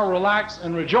may now relax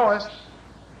and rejoice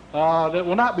that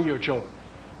will not be your children.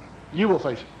 You will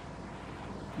face it.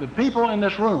 The people in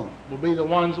this room will be the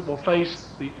ones that will face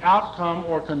the outcome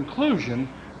or conclusion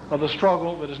of the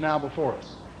struggle that is now before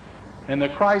us, and the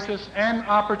crisis and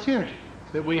opportunity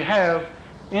that we have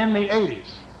in the 80s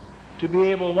to be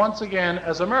able once again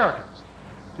as Americans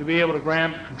to be able to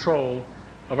grasp control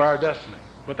of our destiny.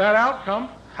 But that outcome,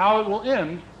 how it will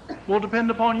end, will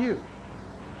depend upon you.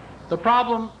 The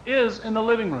problem is in the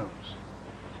living rooms,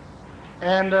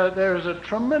 and there's a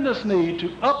tremendous need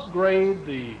to upgrade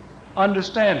the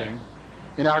understanding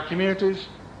in our communities,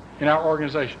 in our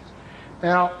organizations.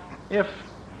 Now, if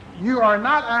you are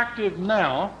not active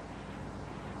now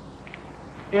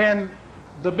in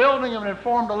the building of an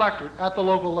informed electorate at the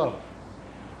local level,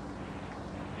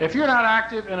 if you're not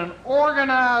active in an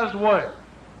organized way,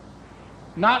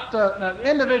 not an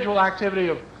individual activity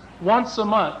of once a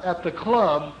month at the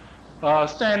club,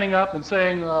 standing up and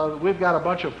saying, we've got a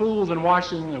bunch of fools in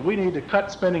Washington and we need to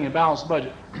cut spending and balance the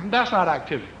budget, that's not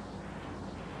activity.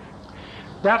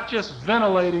 That's just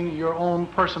ventilating your own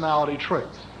personality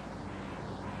traits.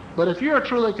 But if you're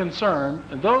truly concerned,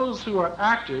 and those who are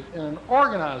active in an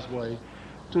organized way,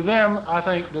 to them, I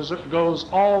think, goes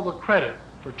all the credit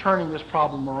for turning this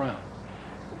problem around.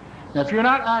 Now, if you're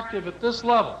not active at this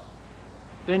level,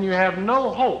 then you have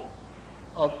no hope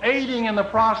of aiding in the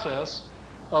process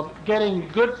of getting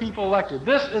good people elected.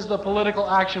 This is the political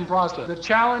action process. The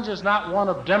challenge is not one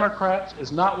of Democrats,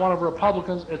 it's not one of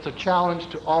Republicans, it's a challenge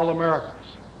to all Americans.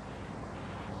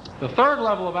 The third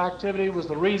level of activity was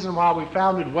the reason why we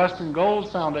founded Western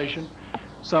Goals Foundation.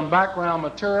 Some background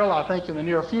material. I think in the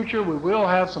near future we will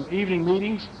have some evening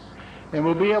meetings, and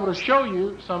we'll be able to show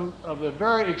you some of the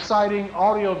very exciting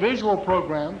audio-visual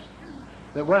programs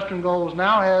that Western Goals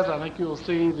now has. I think you'll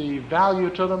see the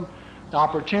value to them, the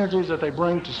opportunities that they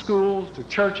bring to schools, to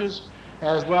churches,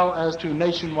 as well as to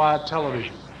nationwide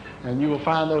television. And you will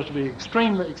find those to be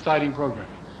extremely exciting programs.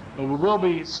 But we will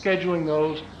be scheduling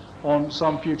those on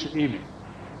some future evening.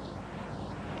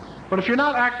 But if you're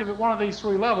not active at one of these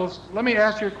three levels, let me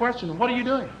ask you a question. What are you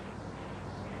doing?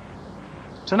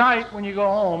 Tonight, when you go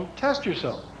home, test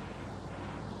yourself.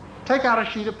 Take out a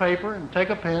sheet of paper and take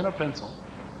a pen or pencil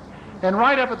and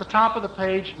write up at the top of the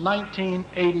page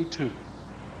 1982.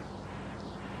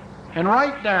 And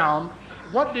write down,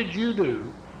 what did you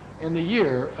do in the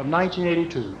year of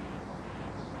 1982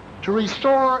 to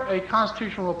restore a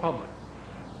constitutional republic,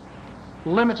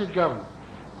 limited government,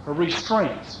 or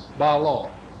restraints by law?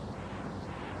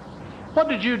 What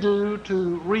did you do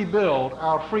to rebuild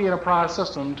our free enterprise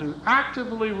system, to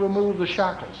actively remove the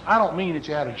shackles? I don't mean that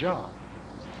you had a job.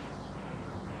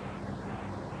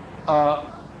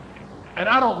 And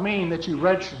I don't mean that you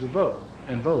registered to vote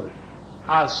and voted.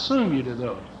 I assume you did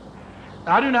those.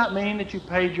 I do not mean that you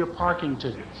paid your parking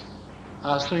tickets.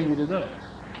 I assume you did those.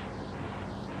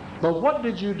 But what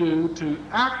did you do to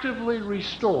actively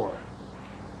restore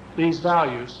these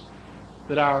values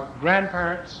that our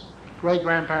grandparents,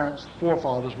 great-grandparents,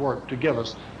 forefathers worked to give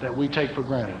us that we take for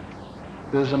granted?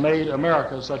 that has made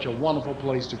America such a wonderful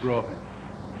place to grow up in.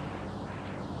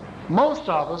 Most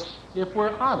of us, if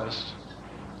we're honest,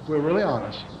 if we're really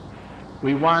honest,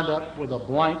 we wind up with a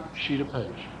blank sheet of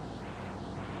page.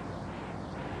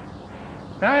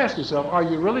 Now ask yourself, are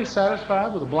you really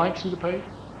satisfied with a blank sheet of page?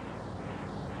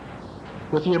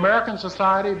 With the American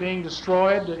society being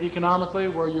destroyed economically,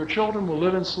 where your children will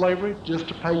live in slavery just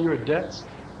to pay your debts?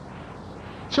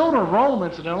 Children of Rome,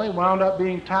 incidentally, wound up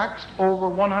being taxed over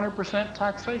 100%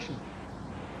 taxation.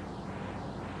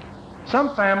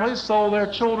 Some families sold their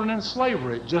children in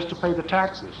slavery just to pay the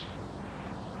taxes.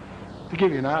 To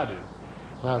give you an idea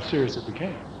of how serious it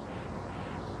became.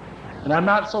 And I'm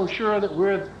not so sure that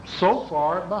we're so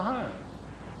far behind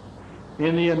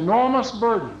in the enormous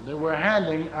burden that we're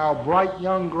handing our bright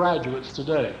young graduates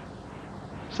today,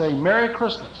 saying, Merry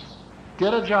Christmas,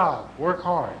 get a job, work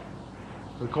hard,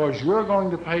 because you're going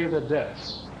to pay the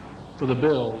debts for the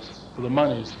bills, for the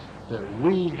monies that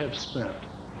we have spent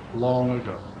long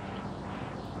ago.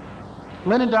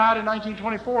 Lenin died in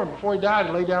 1924, and before he died,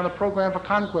 he laid down the program for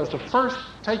conquest of first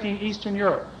taking Eastern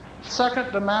Europe,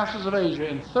 second the masses of Asia,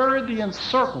 and third the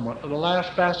encirclement of the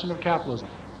last bastion of capitalism.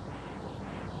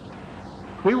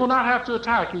 We will not have to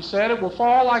attack, he said. It will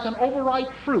fall like an overripe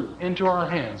fruit into our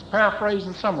hands. Paraphrased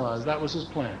and summarized, that was his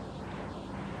plan.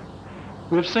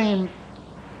 We've seen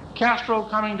Castro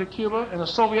coming to Cuba in a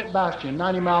Soviet bastion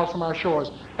 90 miles from our shores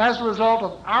as a result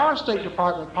of our State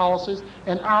Department policies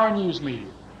and our news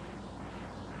media.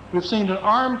 We've seen an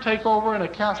armed takeover and a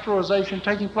Castroization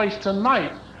taking place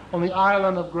tonight on the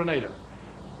island of Grenada.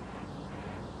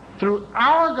 Through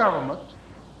our government,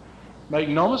 make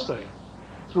no mistake,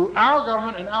 through our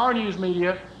government and our news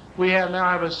media, we now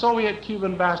have a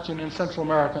Soviet-Cuban bastion in Central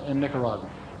America and Nicaragua.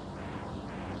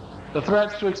 The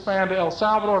threats to expand to El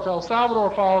Salvador, if El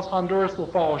Salvador falls, Honduras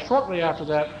will fall shortly after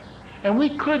that, and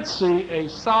we could see a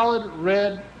solid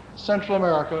red Central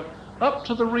America up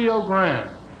to the Rio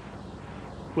Grande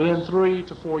within 3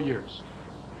 to 4 years.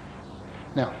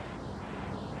 Now,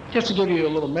 just to give you a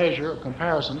little measure of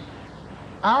comparison,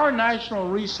 our national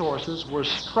resources were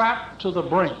strapped to the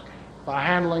brink by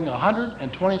handling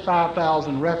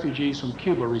 125,000 refugees from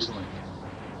Cuba recently.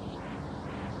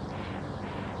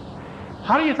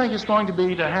 How do you think it's going to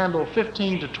be to handle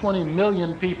 15 to 20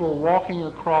 million people walking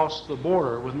across the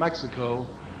border with Mexico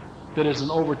that is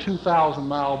an over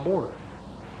 2,000-mile border?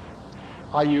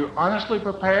 Are you honestly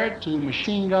prepared to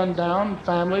machine gun down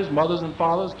families, mothers and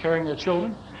fathers carrying their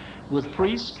children, with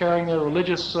priests carrying their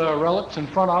religious relics in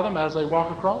front of them as they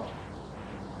walk across?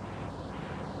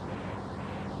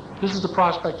 This is the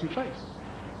prospect you face.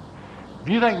 If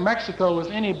you think Mexico is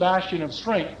any bastion of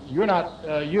strength, you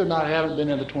haven't been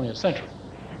in the 20th century.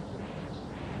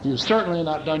 You've certainly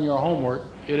not done your homework.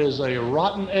 It is a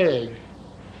rotten egg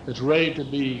that's ready to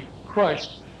be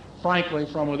crushed, frankly,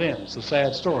 from within. It's a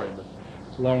sad story, but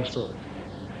it's a long story.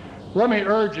 Let me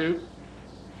urge you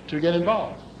to get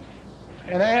involved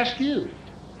and ask you,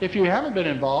 if you haven't been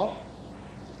involved,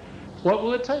 what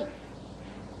will it take?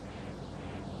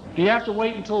 Do you have to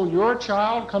wait until your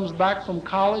child comes back from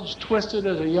college twisted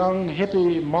as a young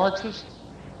hippie Marxist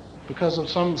because of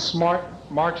some smart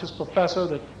Marxist professor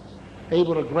that's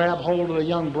able to grab hold of the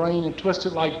young brain and twist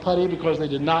it like putty because they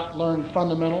did not learn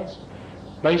fundamentals,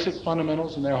 basic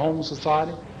fundamentals in their home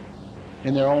society,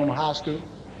 in their own high school?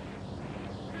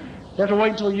 You have to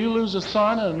wait until you lose a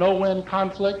son in a no-win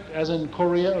conflict, as in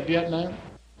Korea or Vietnam,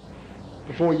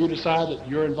 before you decide that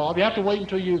you're involved. You have to wait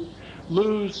until you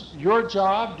lose your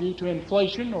job due to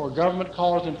inflation or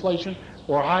government-caused inflation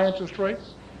or high interest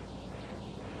rates.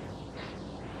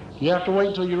 You have to wait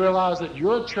until you realize that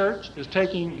your church is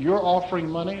taking your offering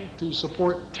money to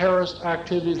support terrorist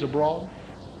activities abroad,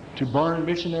 to burn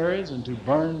missionaries and to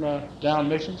burn down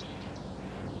missions.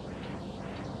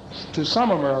 To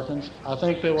some Americans, I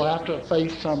think they will have to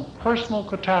face some personal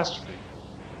catastrophe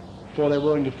before they're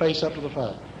willing to face up to the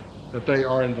fact that they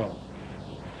are involved.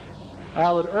 I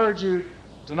would urge you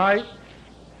tonight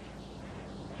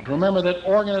to remember that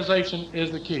organization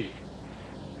is the key.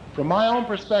 From my own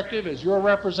perspective, as your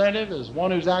representative, as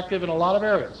one who's active in a lot of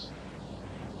areas,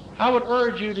 I would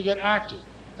urge you to get active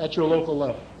at your local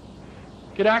level.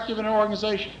 Get active in an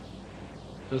organization.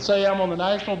 Let's say I'm on the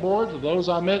national boards of those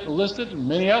I listed and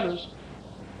many others,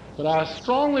 but I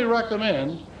strongly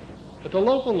recommend at the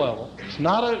local level, it's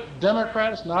not a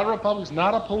Democrat, it's not a Republican, it's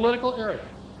not a political area,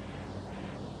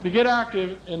 to get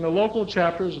active in the local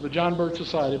chapters of the John Birch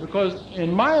Society, because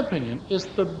in my opinion, it's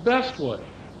the best way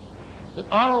that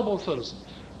honorable citizens,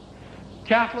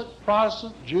 Catholic,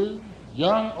 Protestant, Jew,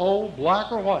 young, old,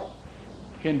 black or white,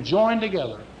 can join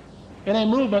together in a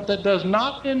movement that does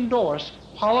not endorse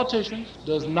politicians,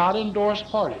 does not endorse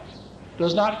parties,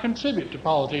 does not contribute to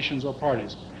politicians or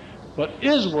parties, but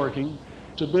is working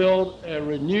to build a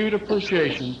renewed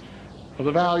appreciation of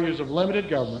the values of limited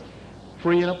government,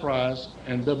 free enterprise,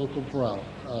 and biblical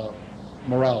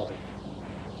morality.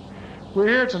 We're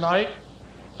here tonight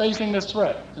facing this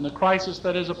threat and the crisis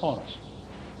that is upon us.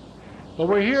 But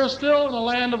we're here still in a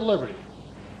land of liberty,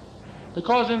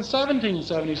 because in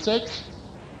 1776,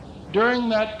 during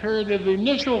that period of the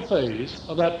initial phase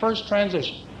of that first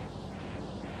transition,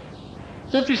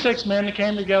 56 men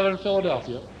came together in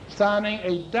Philadelphia, signing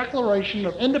a Declaration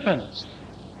of Independence,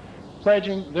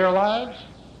 pledging their lives,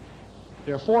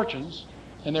 their fortunes,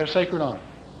 and their sacred honor.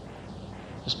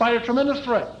 Despite a tremendous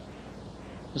threat,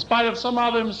 in spite of some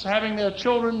of them having their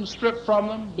children stripped from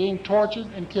them, being tortured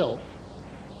and killed,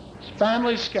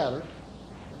 families scattered,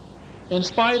 in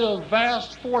spite of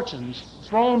vast fortunes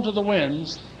thrown to the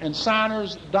winds and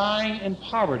signers dying in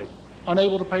poverty,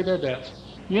 unable to pay their debts,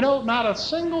 you know, not a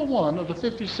single one of the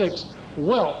 56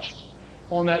 welched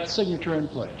on that signature and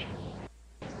pledge.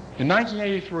 In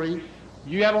 1983,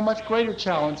 you have a much greater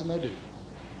challenge than they do,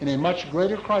 in a much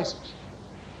greater crisis.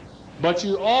 But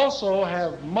you also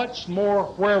have much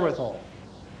more wherewithal,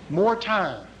 more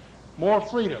time, more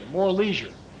freedom, more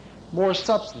leisure, more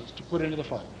substance to put into the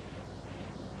fight.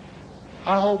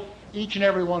 I hope each and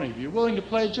every one of you are willing to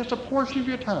pledge just a portion of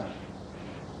your time,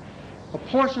 a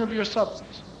portion of your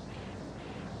substance,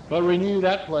 but renew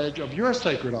that pledge of your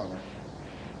sacred honor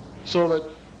so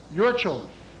that your children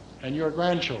and your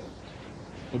grandchildren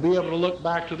will be able to look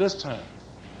back to this time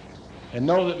and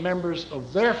know that members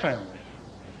of their family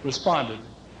responded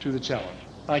to the challenge.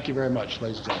 Thank you very much,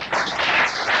 ladies and gentlemen.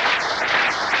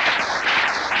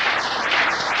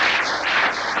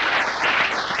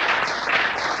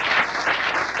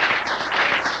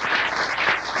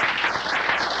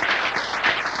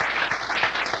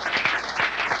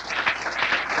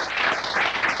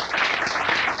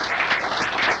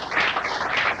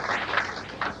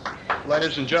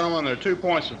 Ladies and gentlemen, there are 2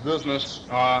 points of business.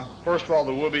 First of all,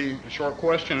 there will be a short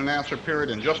question and answer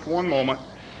period in just one moment.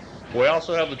 We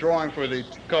also have the drawing for the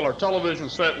color television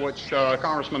set, which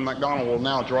Congressman McDonald will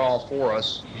now draw for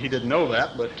us. He didn't know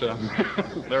that, but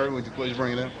Larry, would you please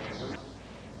bring it in?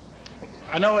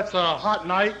 I know it's a hot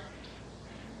night.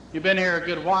 You've been here a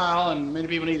good while, and many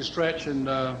people need to stretch and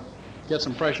get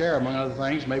some fresh air, among other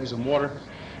things, maybe some water.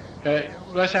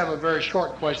 Let's have a very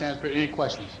short question and answer period. Any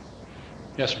questions?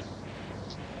 Yes, sir.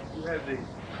 You had the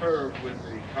curve with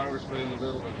the congressman in the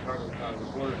middle and I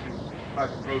was wondering if I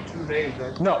could throw 2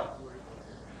 names. No.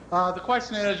 The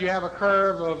question is, you have a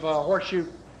curve of a horseshoe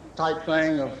type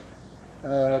thing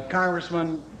of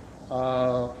congressmen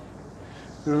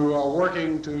who are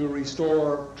working to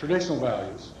restore traditional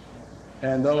values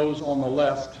and those on the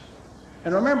left.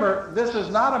 And remember, this is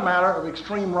not a matter of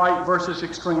extreme right versus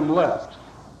extreme left.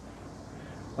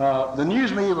 The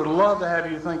news media would love to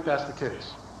have you think that's the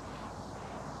case.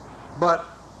 But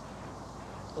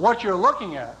what you're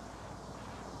looking at,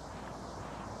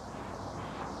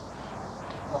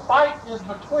 the fight is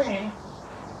between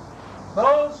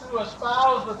those who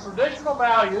espouse the traditional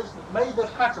values that made this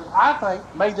country, I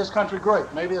think, made this country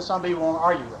great. Maybe there's some people won't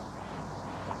argue that.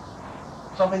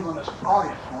 Some people in this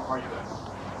audience won't argue that.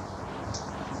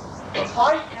 The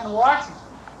fight in Washington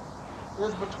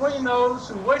is between those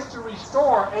who wish to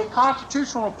restore a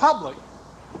constitutional republic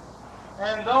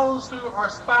and those who are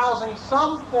espousing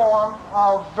some form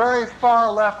of very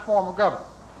far left form of government.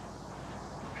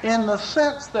 In the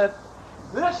sense that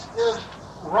this is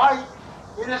right,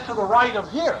 it is to the right of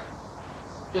here.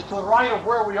 It's to the right of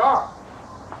where we are.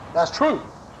 That's true.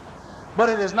 But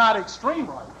it is not extreme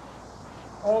right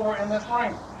over in this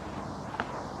ring.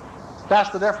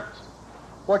 That's the difference.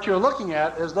 What you're looking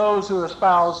at is those who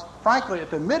espouse, frankly,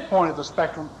 at the midpoint of the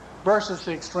spectrum versus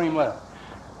the extreme left.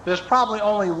 There's probably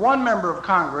only one member of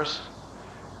Congress,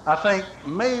 I think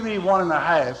maybe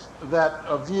 1.5, that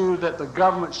a view that the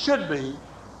government should be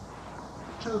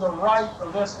to the right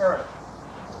of this area.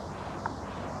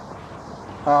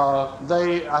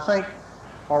 They, I think,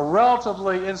 are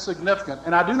relatively insignificant,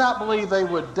 and I do not believe they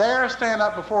would dare stand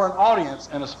up before an audience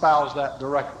and espouse that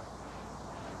directly.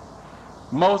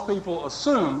 Most people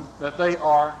assume that they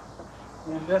are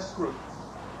in this group.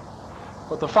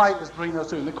 But the fight is between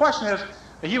those two. And the question is,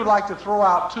 he would like to throw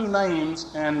out 2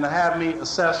 names and have me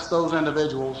assess those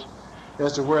individuals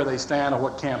as to where they stand or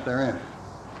what camp they're in.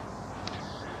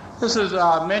 This is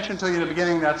mentioned to you in the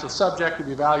beginning. That's a subjective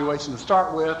evaluation to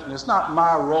start with, and it's not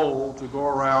my role to go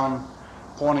around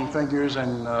pointing fingers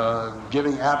and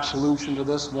giving absolution to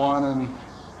this one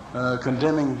and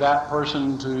condemning that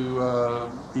person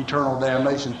to eternal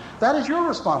damnation. That is your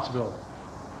responsibility.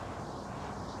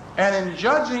 And in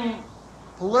judging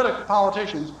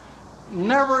politicians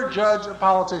never judge a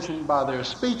politician by their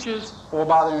speeches or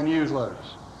by their newsletters.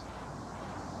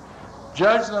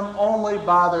 Judge them only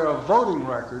by their voting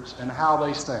records and how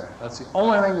they stand. That's the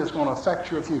only thing that's going to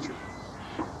affect your future.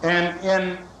 And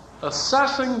in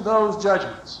assessing those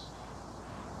judgments,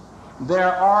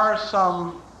 there are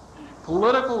some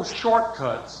political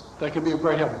shortcuts that can be of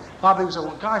great help. A lot of people say,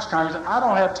 well, gosh, Congressman, I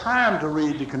don't have time to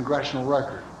read the congressional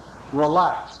record.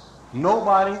 Relax.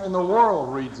 Nobody in the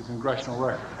world reads the congressional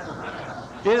record.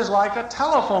 It is like a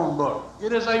telephone book.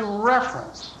 It is a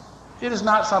reference. It is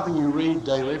not something you read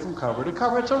daily from cover to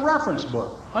cover. It's a reference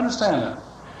book. Understand that.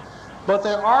 But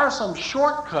there are some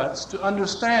shortcuts to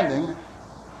understanding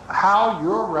how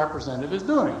your representative is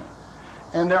doing.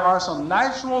 And there are some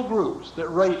national groups that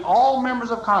rate all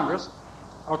members of Congress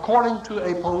according to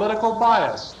a political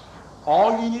bias.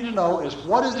 All you need to know is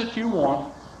what is it you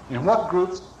want and what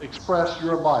groups express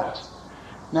your bias.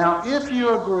 Now, if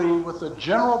you agree with the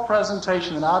general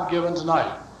presentation that I've given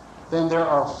tonight, then there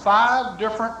are 5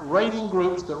 different rating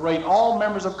groups that rate all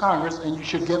members of Congress, and you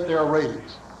should get their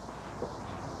ratings.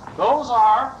 Those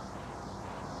are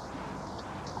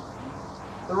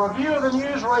the Review of the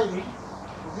News rating.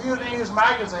 Review of the News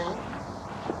magazine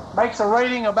makes a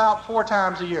rating about 4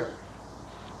 times a year.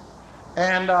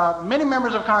 And many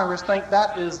members of Congress think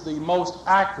that is the most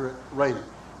accurate rating.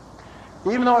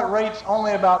 Even though it rates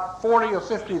only about 40 or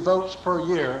 50 votes per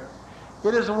year,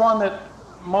 it is the one that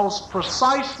most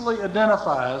precisely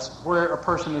identifies where a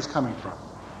person is coming from.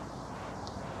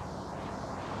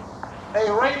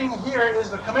 A rating here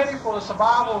is the Committee for the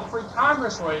Survival of Free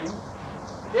Congress rating.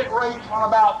 It rates on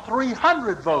about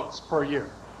 300 votes per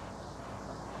year.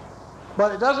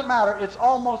 But it doesn't matter. It's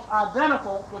almost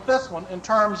identical with this one in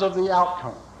terms of the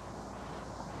outcome.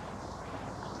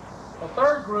 The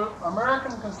third group,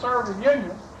 American Conservative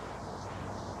Union,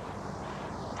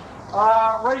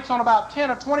 rates on about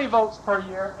 10 or 20 votes per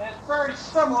year, and it's very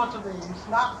similar to these,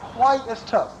 not quite as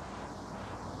tough.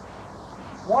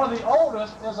 One of the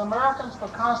oldest is Americans for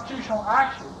Constitutional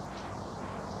Action,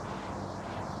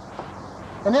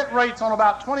 and it rates on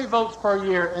about 20 votes per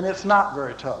year, and it's not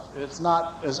very tough. It's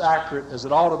not as accurate as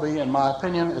it ought to be, in my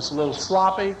opinion. It's a little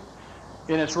sloppy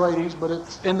in its ratings, but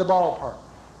it's in the ballpark.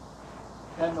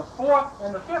 And the fourth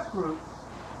and the fifth group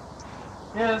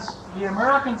is the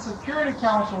American Security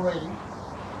Council rating,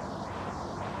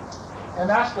 and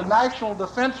that's the National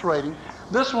Defense rating.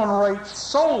 This one rates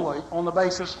solely on the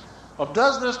basis of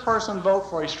does this person vote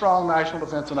for a strong national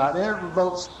defense or not. And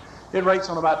it rates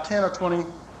on about 10 or 20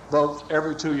 votes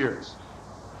every 2 years.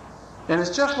 And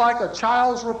it's just like a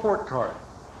child's report card.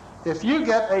 If you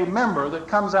get a member that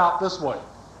comes out this way,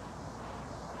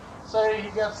 say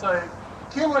he gets a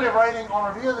cumulative rating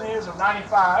on Review of the News of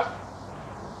 95,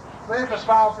 Committee for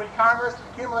Survival of Free Congress,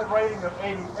 cumulative rating of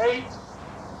 88,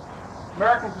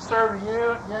 American Conservative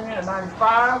Union at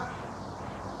 95,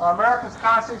 Americans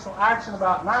Constitutional Action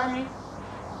about 90,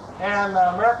 and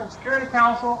American Security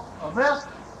Council of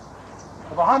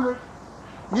 100.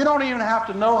 You don't even have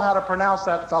to know how to pronounce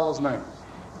that fellow's name.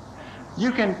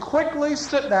 You can quickly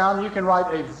sit down, you can write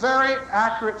a very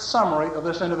accurate summary of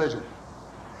this individual.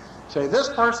 Say, this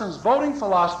person's voting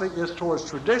philosophy is towards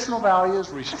traditional values,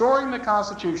 restoring the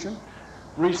Constitution,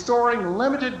 restoring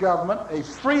limited government, a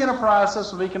free enterprise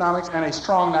system of economics, and a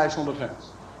strong national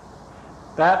defense.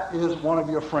 That is one of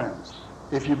your friends,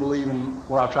 if you believe in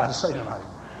what I've tried to say tonight.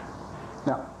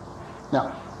 Now,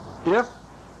 if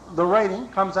the rating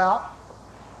comes out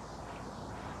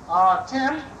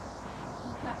 10,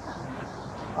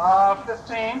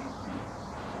 15,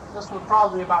 this would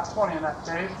probably be about 20 in that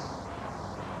case.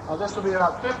 This would be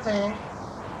about 15.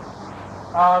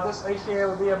 This ACA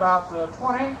would be about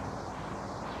 20.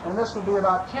 And this would be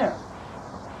about 10.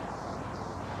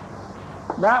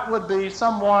 That would be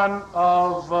someone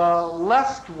of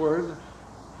leftward,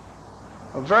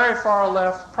 very far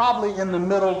left, probably in the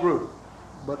middle group,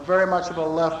 but very much of a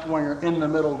left-winger in the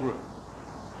middle group.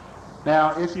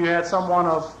 Now, if you had someone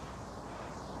of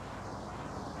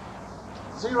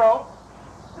 0,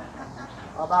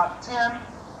 about 10,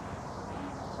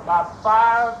 about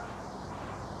 5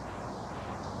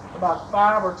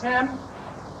 or 10,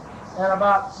 and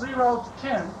about 0 to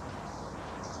 10.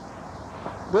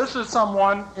 This is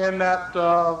someone in that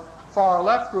far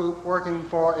left group working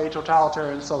for a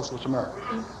totalitarian socialist America.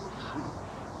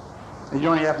 And you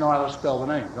don't even have to know how to spell the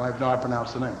name. You don't have to know how to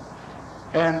pronounce the name.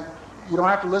 And you don't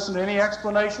have to listen to any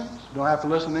explanations. You don't have to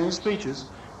listen to any speeches.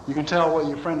 You can tell what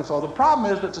your friend is for. The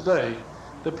problem is that today,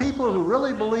 the people who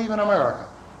really believe in America,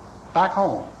 back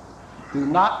home, do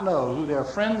not know who their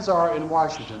friends are in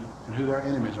Washington and who their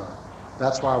enemies are.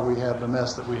 That's why we have the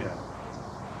mess that we have.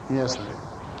 Yes, sir.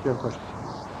 You have a question?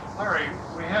 Larry,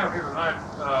 we have here tonight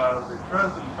the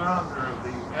president and founder of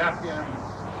the Afghan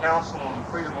Council on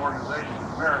Freedom Organizations in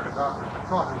America, Dr.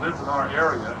 Patel, who lives in our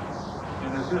area,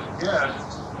 and as his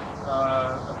guest,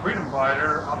 a freedom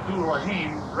fighter, Abdul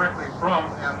Rahim, directly from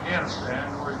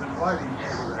Afghanistan, where he's inviting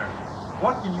people there.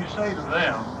 What can you say to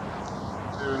them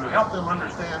to help them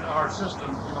understand our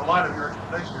system in the light of your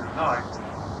explanation here tonight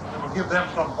that will give them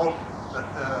some hope that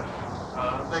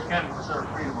they can preserve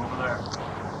freedom over there?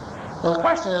 Well, the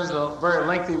question is a very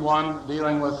lengthy one,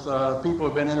 dealing with people who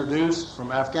have been introduced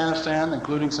from Afghanistan,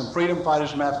 including some freedom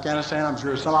fighters from Afghanistan. I'm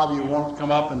sure some of you won't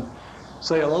come up and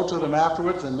say hello to them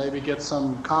afterwards and maybe get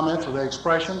some comments or their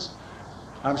expressions.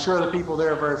 I'm sure the people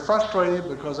there are very frustrated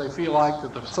because they feel like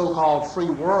that the so-called free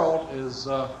world is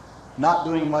not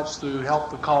doing much to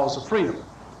help the cause of freedom.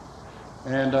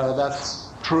 And that's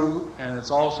true, and it's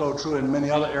also true in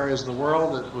many other areas of the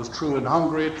world. It was true in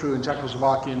Hungary, true in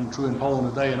Czechoslovakia, and true in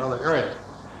Poland today and other areas.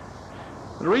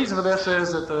 The reason for this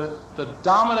is that the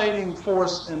dominating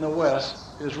force in the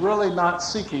West is really not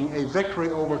seeking a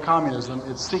victory over communism.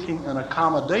 It's seeking an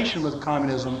accommodation with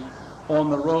communism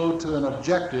on the road to an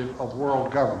objective of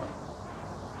world government.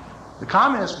 The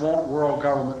communists want world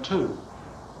government too.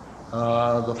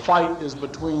 The fight is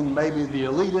between maybe the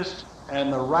elitist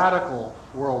and the radical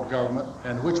world government,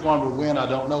 and which one would win, I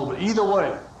don't know. But either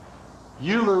way,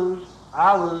 you lose,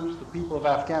 I lose, the people of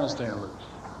Afghanistan lose.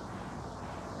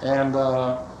 And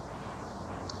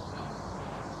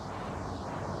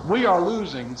we are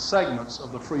losing segments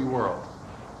of the free world.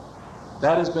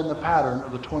 That has been the pattern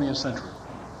of the 20th century.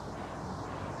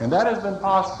 And that has been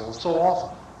possible so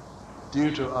often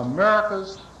due to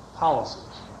America's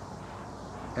policies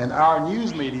and our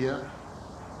news media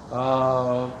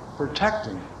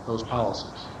protecting those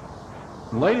policies.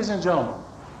 And ladies and gentlemen,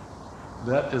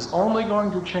 that is only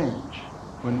going to change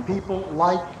when people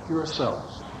like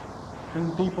yourselves,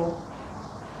 and people,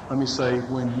 let me say,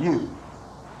 when you,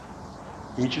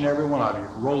 each and every one of you,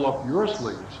 roll up your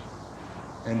sleeves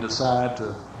and decide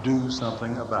to do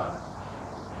something about it.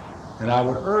 And I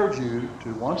would urge you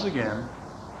to, once again,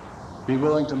 be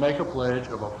willing to make a pledge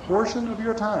of a portion of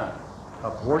your time, a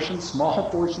portion,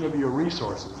 small portion of your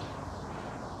resources,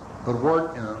 but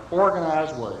work in an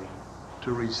organized way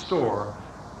to restore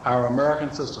our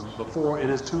American system before it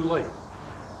is too late.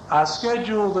 I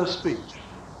scheduled this speech.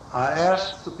 I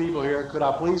asked the people here, could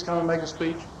I please come and make a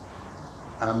speech?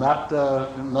 I'm not,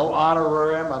 no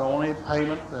honorarium, I don't want any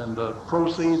payment, and the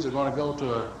proceeds are going to go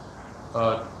to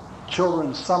a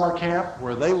children's summer camp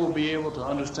where they will be able to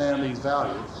understand these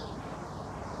values.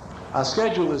 I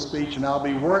scheduled this speech, and I'll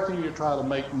be working to try to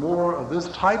make more of this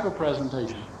type of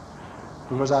presentation,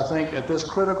 because I think at this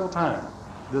critical time,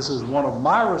 this is one of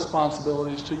my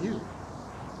responsibilities to you.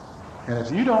 And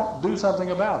if you don't do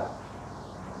something about it,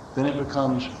 then it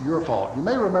becomes your fault. You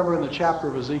may remember in the chapter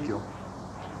of Ezekiel,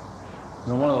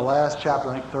 in one of the last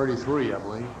chapters, I think 33, I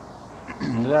believe,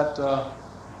 that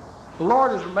the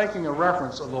Lord is making a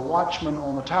reference of the watchman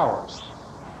on the towers.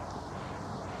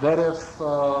 That if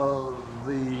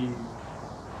the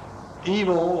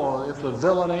evil, or if the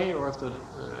villainy, or if the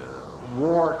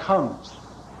war comes,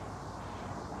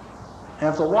 and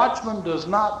if the watchman does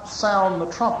not sound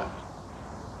the trumpet,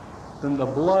 then the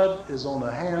blood is on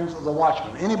the hands of the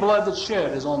watchman. Any blood that's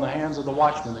shed is on the hands of the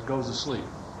watchman that goes to sleep.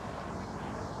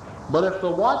 But if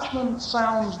the watchman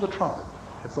sounds the trumpet,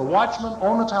 if the watchman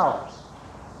on the towers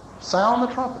sound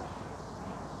the trumpet,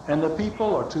 and the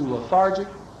people are too lethargic,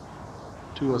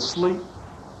 too asleep,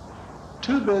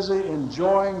 too busy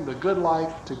enjoying the good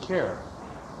life to care,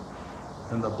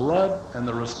 then the blood and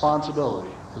the responsibility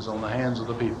is on the hands of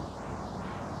the people.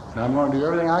 And I'm going to do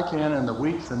everything I can in the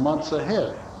weeks and months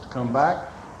ahead to come back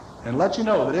and let you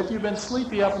know that if you've been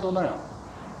sleepy up until now,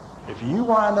 if you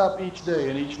wind up each day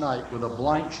and each night with a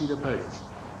blank sheet of page,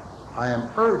 I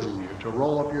am urging you to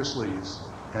roll up your sleeves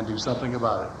and do something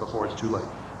about it before it's too late.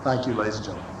 Thank you, ladies and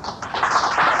gentlemen.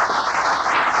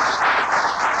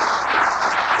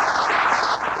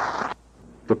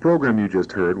 The program you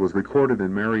just heard was recorded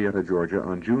in Marietta, Georgia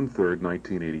on June 3,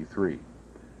 1983.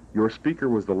 Your speaker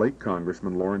was the late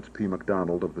Congressman Lawrence P.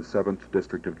 McDonald of the 7th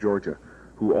District of Georgia,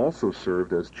 who also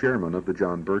served as chairman of the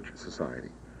John Birch Society.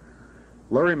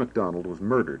 Larry McDonald was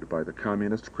murdered by the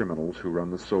communist criminals who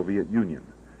run the Soviet Union,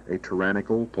 a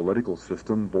tyrannical political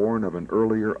system born of an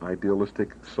earlier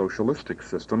idealistic socialistic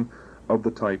system of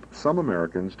the type some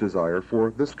Americans desire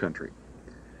for this country.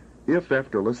 If,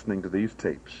 after listening to these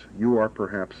tapes, you are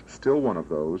perhaps still one of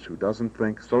those who doesn't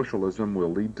think socialism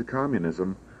will lead to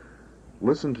communism,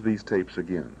 listen to these tapes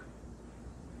again.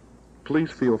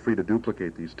 Please feel free to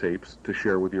duplicate these tapes to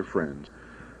share with your friends.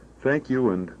 Thank you,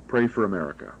 and pray for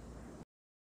America.